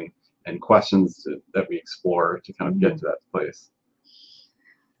doing and questions that we explore to kind of get to that place?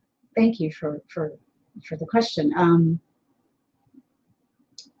 Thank you for the question.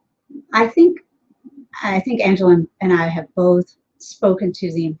 I think Angela and I have both spoken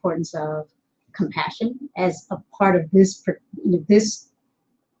to the importance of compassion as a part of this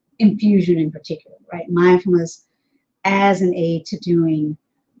infusion in particular, right? Mindfulness as an aid to doing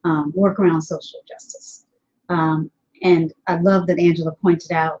work around social justice. And I love that Angela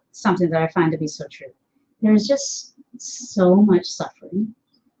pointed out something that I find to be so true. There's just so much suffering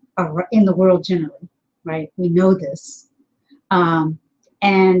in the world generally, right? We know this. And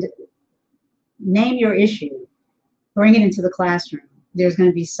name your issue, bring it into the classroom. There's going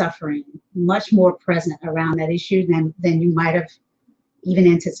to be suffering much more present around that issue than you might have even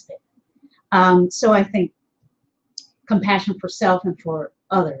anticipated. So I think compassion for self and for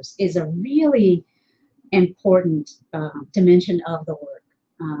others is a really important dimension of the work.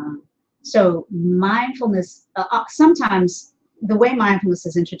 So mindfulness, sometimes the way mindfulness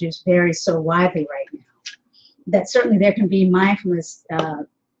is introduced varies so widely right now that certainly there can be mindfulness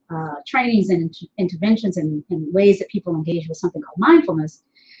trainings and interventions and ways that people engage with something called mindfulness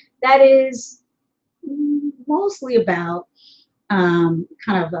that is mostly about kind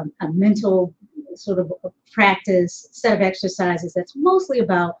of a mental sort of a practice, set of exercises that's mostly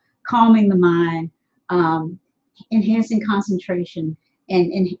about calming the mind, enhancing concentration,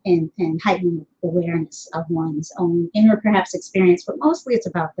 and heightening awareness of one's own inner perhaps experience, but mostly it's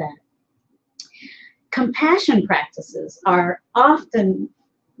about that. Compassion practices are often,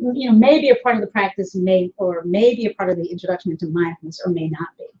 you know, maybe a part of the practice, or maybe a part of the introduction into mindfulness, or may not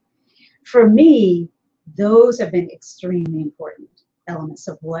be. For me, those have been extremely important elements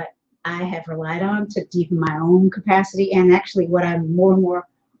of what I have relied on to deepen my own capacity, and actually what I'm more and more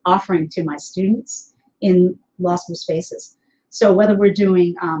offering to my students in law school spaces. So whether we're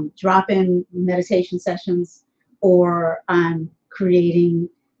doing drop-in meditation sessions, or I'm creating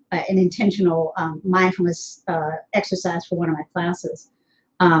an intentional mindfulness exercise for one of my classes,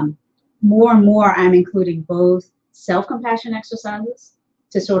 more and more I'm including both self-compassion exercises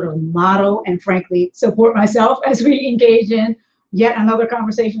to sort of model and frankly support myself as we engage in yet another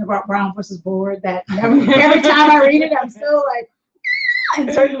conversation about Brown versus Board that every time I read it, I'm still like,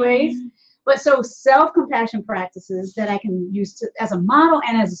 in certain ways. But so self-compassion practices that I can use as a model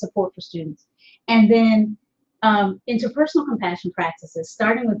and as a support for students. And then interpersonal compassion practices,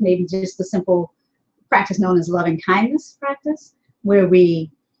 starting with maybe just the simple practice known as loving kindness practice, where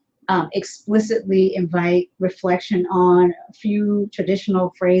we explicitly invite reflection on a few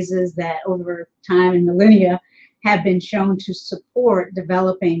traditional phrases that over time and millennia have been shown to support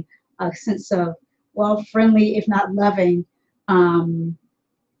developing a sense of, well, friendly, if not loving,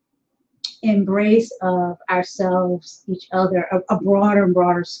 embrace of ourselves, each other, a broader and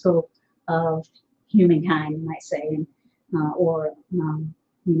broader scope of humankind, you might say, or you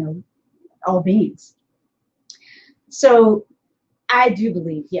know, all beings. So I do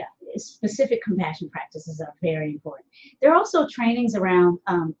believe, yeah, specific compassion practices are very important. There are also trainings around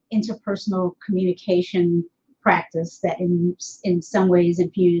interpersonal communication practice that in some ways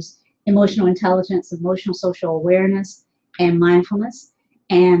infuse emotional intelligence, emotional social awareness, and mindfulness.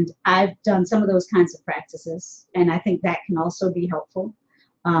 And I've done some of those kinds of practices, and I think that can also be helpful,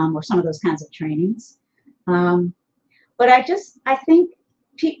 or some of those kinds of trainings. But I think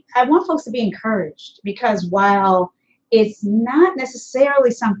I want folks to be encouraged, because while it's not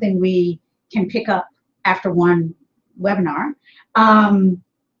necessarily something we can pick up after one webinar,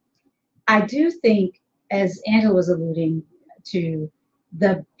 I do think, as Angela was alluding to,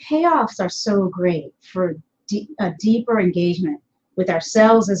 the payoffs are so great for a deeper engagement with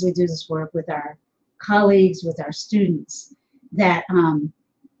ourselves as we do this work, with our colleagues, with our students, that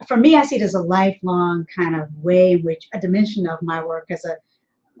for me, I see it as a lifelong kind of way in which a dimension of my work as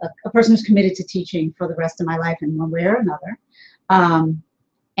a person who's committed to teaching for the rest of my life in one way or another.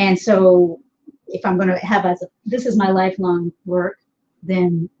 And so if I'm going to have this is my lifelong work,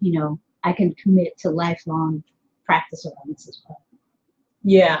 then, you know, I can commit to lifelong practice around this as well.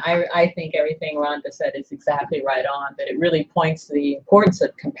 Yeah, I think everything Rhonda said is exactly right on, that it really points to the importance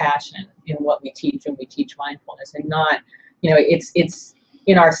of compassion in what we teach when we teach mindfulness, and not, you know, it's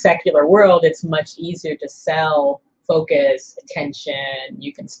in our secular world, it's much easier to sell focus, attention,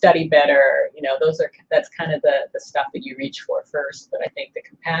 you can study better, you know, that's kind of the stuff that you reach for first. But I think the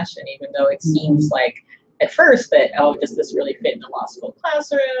compassion, even though it seems like at first that, oh, does this really fit in a law school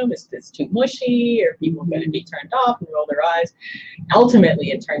classroom? Is this too mushy? Are people going to be turned off and roll their eyes? Ultimately,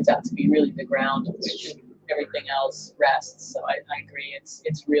 it turns out to be really the ground on which everything else rests. So I agree, it's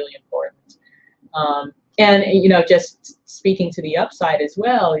really important. And, you know, just speaking to the upside as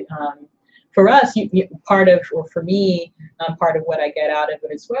well, for us, part of, or for me, part of what I get out of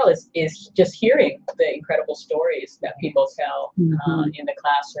it as well is just hearing the incredible stories that people tell in the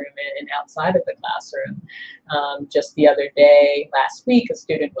classroom and outside of the classroom. Just the other day, last week, a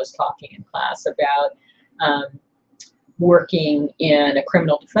student was talking in class about working in a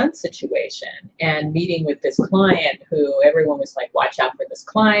criminal defense situation and meeting with this client who everyone was like, watch out for this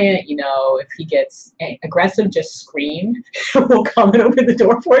client, you know, if he gets aggressive, just scream, we'll come and open the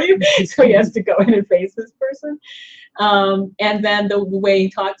door for you. So he has to go in and face this person. And then the way he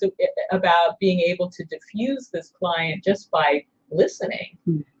talked about being able to diffuse this client just by listening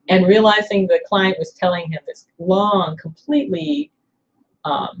and realizing the client was telling him this long, completely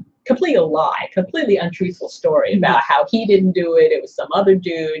a lie, completely untruthful story about how he didn't do it, it was some other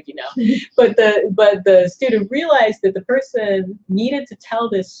dude, you know. But the student realized that the person needed to tell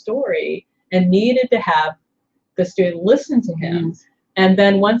this story and needed to have the student listen to him. And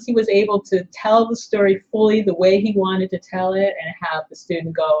then once he was able to tell the story fully the way he wanted to tell it and have the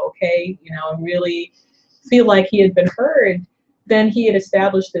student go, okay, you know, and really feel like he had been heard, then he had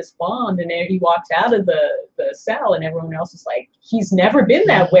established this bond, and he walked out of the cell, and everyone else was like, he's never been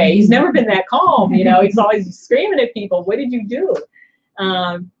that way. He's never been that calm. You know, he's always screaming at people. What did you do?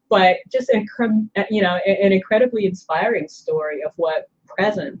 But just an incredibly inspiring story of what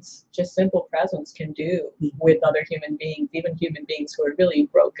presence, just simple presence, can do with other human beings, even human beings who are really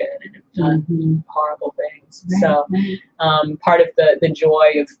broken and have done horrible things. So part of the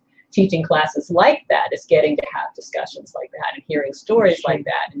joy of teaching classes like that is getting to have discussions like that and hearing stories like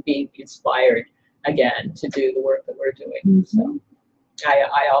that and being inspired again to do the work that we're doing. So.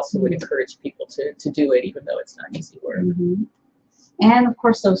 I also would encourage people to do it, even though it's not easy work. And of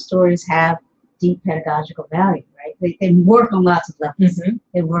course, those stories have deep pedagogical value, right? They work on lots of levels.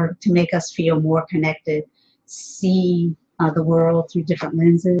 They work to make us feel more connected, see the world through different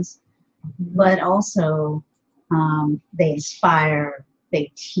lenses, but also they inspire,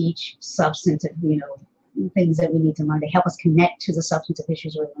 they teach substantive, things that we need to learn. They help us connect to the substantive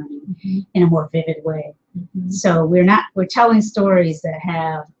issues we're learning in a more vivid way. So we're telling stories that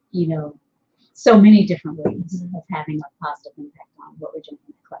have, so many different ways of having a positive impact on what we're doing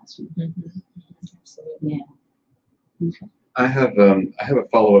in the classroom. Absolutely. Yeah. Okay. I have a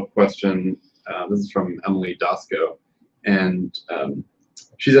follow-up question. This is from Emily Dosco, and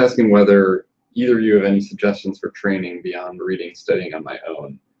she's asking whether either of you have any suggestions for training beyond reading, studying on my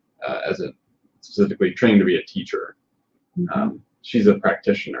own, specifically training to be a teacher. She's a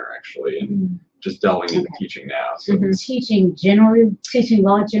practitioner, actually, and just delving into teaching now. So Teaching generally, teaching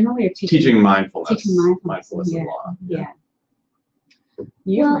law generally, or teaching mindfulness. Teaching mindfulness in law.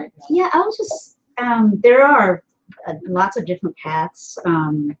 Well, yeah, I was just, there are lots of different paths.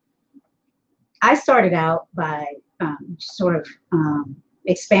 I started out by sort of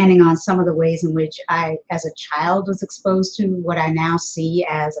expanding on some of the ways in which I, as a child, was exposed to what I now see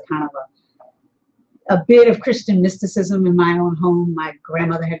as a kind of a bit of Christian mysticism in my own home. My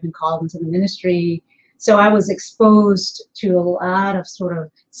grandmother had been called into the ministry, so I was exposed to a lot of sort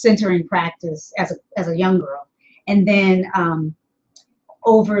of centering practice as a young girl. And then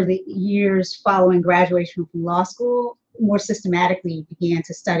over the years following graduation from law school, more systematically began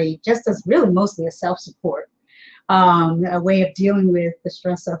to study just as really mostly a self-support, a way of dealing with the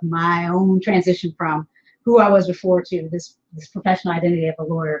stress of my own transition from who I was before to this professional identity of a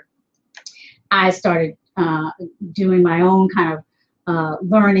lawyer. I started doing my own kind of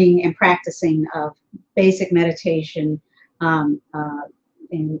learning and practicing of basic meditation, and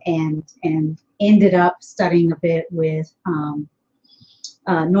ended up studying a bit with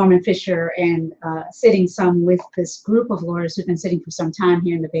Norman Fisher and sitting some with this group of lawyers who've been sitting for some time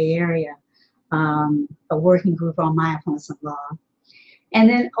here in the Bay Area, a working group on mindfulness of law. And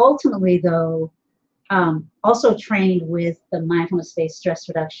then ultimately, though, also trained with the mindfulness-based stress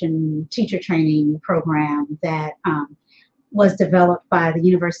reduction teacher training program that was developed by the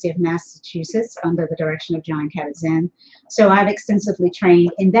University of Massachusetts under the direction of John Kabat-Zinn. So I've extensively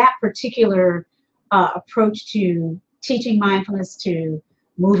trained in that particular approach to teaching mindfulness, to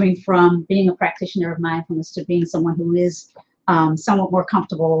moving from being a practitioner of mindfulness to being someone who is somewhat more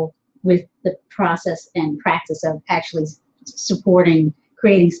comfortable with the process and practice of actually supporting,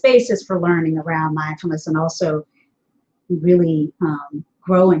 creating spaces for learning around mindfulness, and also really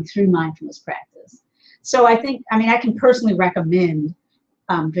growing through mindfulness practice. So I can personally recommend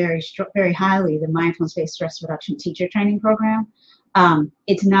very highly the mindfulness-based stress reduction teacher training program.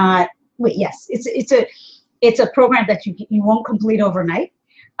 It's not, yes, it's a program that you won't complete overnight,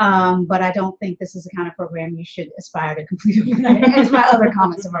 but I don't think this is the kind of program you should aspire to complete overnight, as my other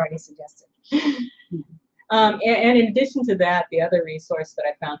comments have already suggested. And in addition to that, the other resource that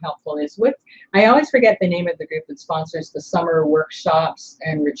I found helpful is I always forget the name of the group that sponsors the summer workshops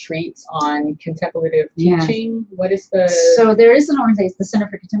and retreats on contemplative teaching. What is the... So there is an organization, the Center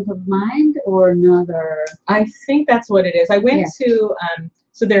for Contemplative Mind, or another... I think that's what it is. I went to...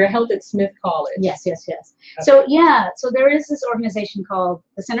 So they're held at Smith College. Yes. Okay. So so there is this organization called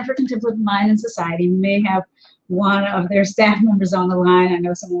the Center for Contemplative Mind and Society. We may have one of their staff members on the line. I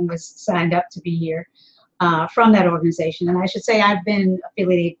know someone was signed up to be here from that organization. And I should say I've been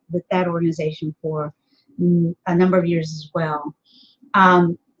affiliated with that organization for a number of years as well.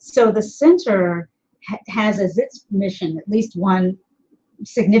 So the center has as its mission, at least one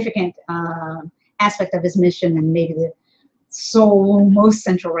significant aspect of its mission, and maybe the most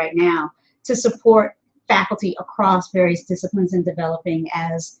central right now, to support faculty across various disciplines in developing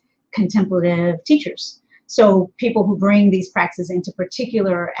as contemplative teachers. So people who bring these practices into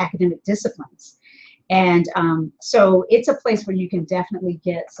particular academic disciplines. And so it's a place where you can definitely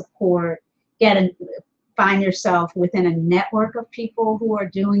get support, find yourself within a network of people who are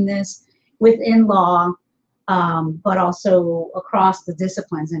doing this within law, but also across the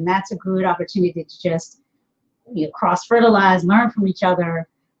disciplines. And that's a good opportunity to just cross-fertilize, learn from each other,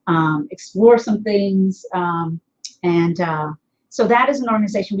 explore some things. So that is an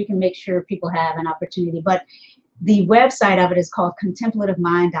organization we can make sure people have an opportunity. But the website of it is called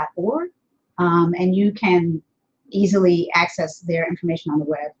contemplativemind.org. And you can easily access their information on the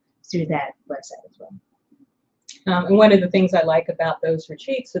web through that website as well. And one of the things I like about those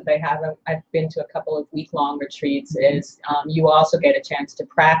retreats that they have, I've been to a couple of week-long retreats, is you also get a chance to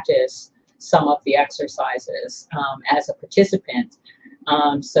practice some of the exercises as a participant.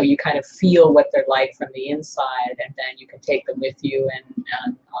 So you kind of feel what they're like from the inside, and then you can take them with you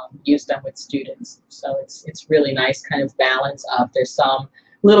and use them with students. So it's really nice kind of balance of, there's some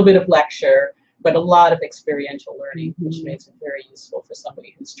little bit of lecture, but a lot of experiential learning, which makes it very useful for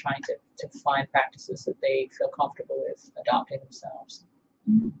somebody who's trying to find practices that they feel comfortable with adopting themselves.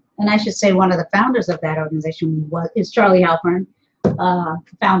 And I should say one of the founders of that organization is Charlie Halpern,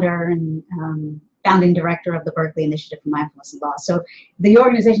 founder and founding director of the Berkeley Initiative for Mindfulness and Law. So the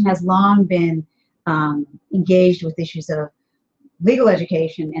organization has long been engaged with issues of legal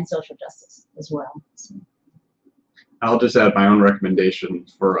education and social justice as well. So. I'll just add my own recommendation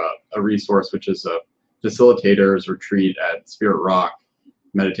for a resource, which is a facilitator's retreat at Spirit Rock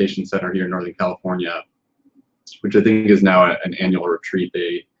Meditation Center here in Northern California, which I think is now an annual retreat.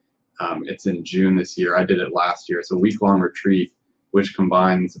 It's in June this year. I did it last year. It's a week-long retreat, which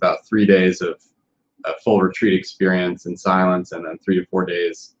combines about 3 days of a full retreat experience in silence, and then 3 to 4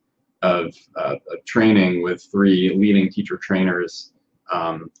 days of training with 3 leading teacher trainers,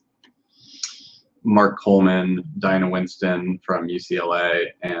 Mark Coleman, Diana Winston from UCLA,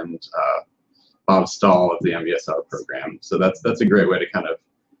 and Bob Stahl of the MBSR program. So that's a great way to kind of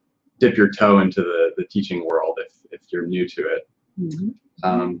dip your toe into the teaching world if you're new to it.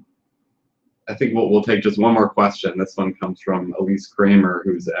 Mm-hmm. I think we'll take just one more question. This one comes from Elise Kramer,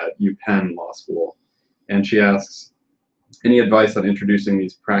 who's at UPenn Law School. And she asks, any advice on introducing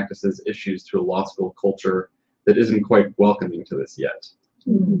these practices issues to a law school culture that isn't quite welcoming to this yet?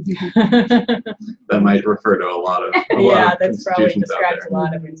 That might refer to a lot of that's probably describes a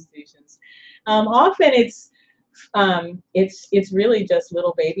lot of institutions. Often it's really just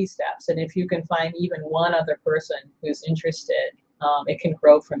little baby steps, and if you can find even one other person who's interested, it can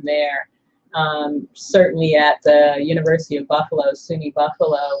grow from there. Certainly at the University of Buffalo, SUNY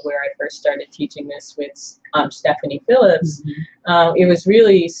Buffalo, where I first started teaching this with Stephanie Phillips, it was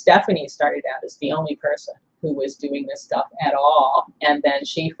really Stephanie started out as the only person who was doing this stuff at all, and then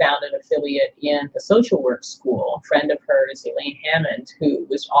she found an affiliate in the social work school. A friend of hers, Elaine Hammond, who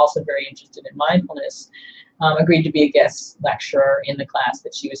was also very interested in mindfulness, agreed to be a guest lecturer in the class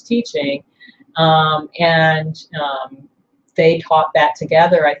that she was teaching, they taught that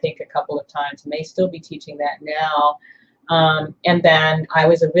together, I think, a couple of times, and they still be teaching that now. And then I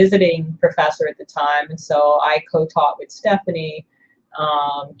was a visiting professor at the time, and so I co-taught with Stephanie,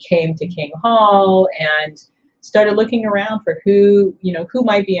 came to King Hall, and started looking around for who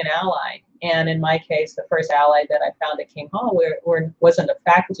might be an ally. And in my case, the first ally that I found at King Hall wasn't a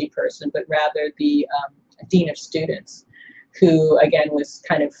faculty person, but rather the dean of students, who again was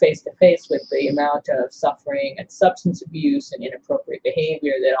kind of face to face with the amount of suffering and substance abuse and inappropriate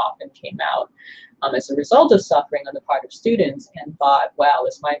behavior that often came out as a result of suffering on the part of students, and thought, wow,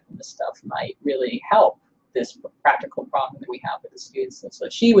 this mindfulness stuff might really help this practical problem that we have with the students. And so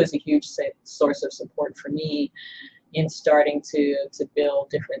she was a huge source of support for me in starting to build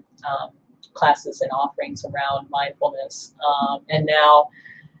different classes and offerings around mindfulness. And now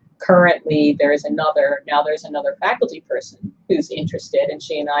currently there's another faculty person who's interested, and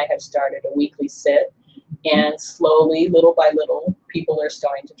she and I have started a weekly sit, and slowly, little by little, people are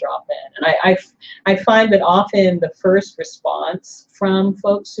starting to drop in. And I find that often the first response from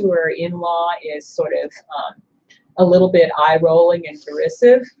folks who are in law is sort of a little bit eye-rolling and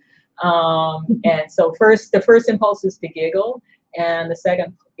derisive. And so the first impulse is to giggle, and the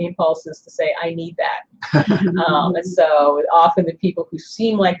second impulse is to say, I need that. And so often the people who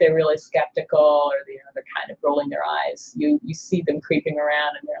seem like they're really skeptical, or they're kind of rolling their eyes, you see them creeping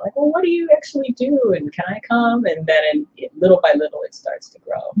around, and they're like, well, what do you actually do, and can I come? And then little by little it starts to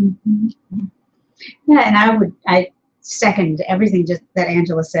grow. Yeah, and I second everything that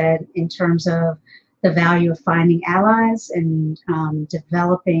Angela said in terms of the value of finding allies and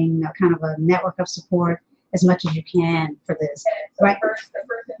developing a kind of a network of support as much as you can for this. So right? the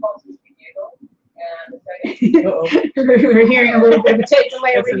first impulse is to giggle, and the second, we're hearing a little bit of a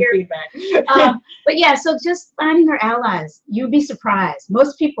takeaway over here. Feedback. But yeah, so just finding our allies, you'd be surprised.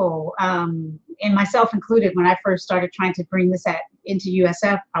 Most people, and myself included, when I first started trying to bring this into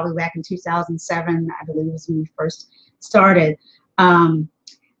USF, probably back in 2007, I believe was when we first started,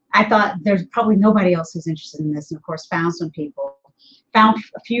 I thought there's probably nobody else who's interested in this, and of course found some people. Found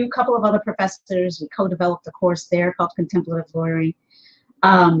a couple of other professors. We co-developed a course there called Contemplative Lawyering.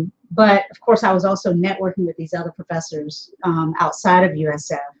 But of course, I was also networking with these other professors outside of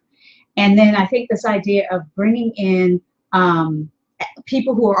USF. And then I think this idea of bringing in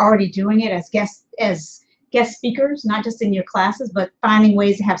people who are already doing it as guest speakers, not just in your classes, but finding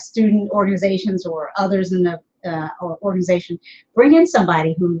ways to have student organizations or others in the or organization, bring in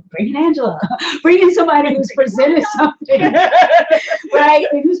somebody bring in Angela, bring in somebody who's presented something, right,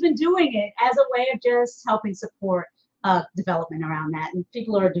 and who's been doing it as a way of just helping support development around that. And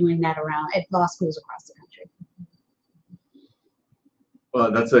people are doing that at law schools across the country.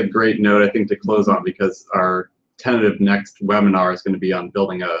 Well, that's a great note, I think, to close on, because our tentative next webinar is going to be on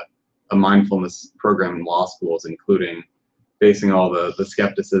building a mindfulness program in law schools, including facing all the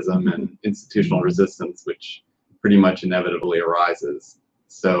skepticism and institutional resistance which pretty much inevitably arises.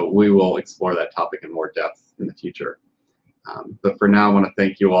 So we will explore that topic in more depth in the future. But for now, I want to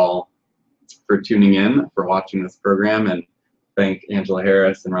thank you all for tuning in, for watching this program, and thank Angela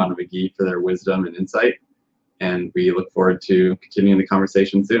Harris and Rhonda Magee for their wisdom and insight. And we look forward to continuing the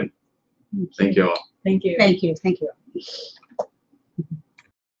conversation soon. Thank you all. Thank you. Thank you. Thank you.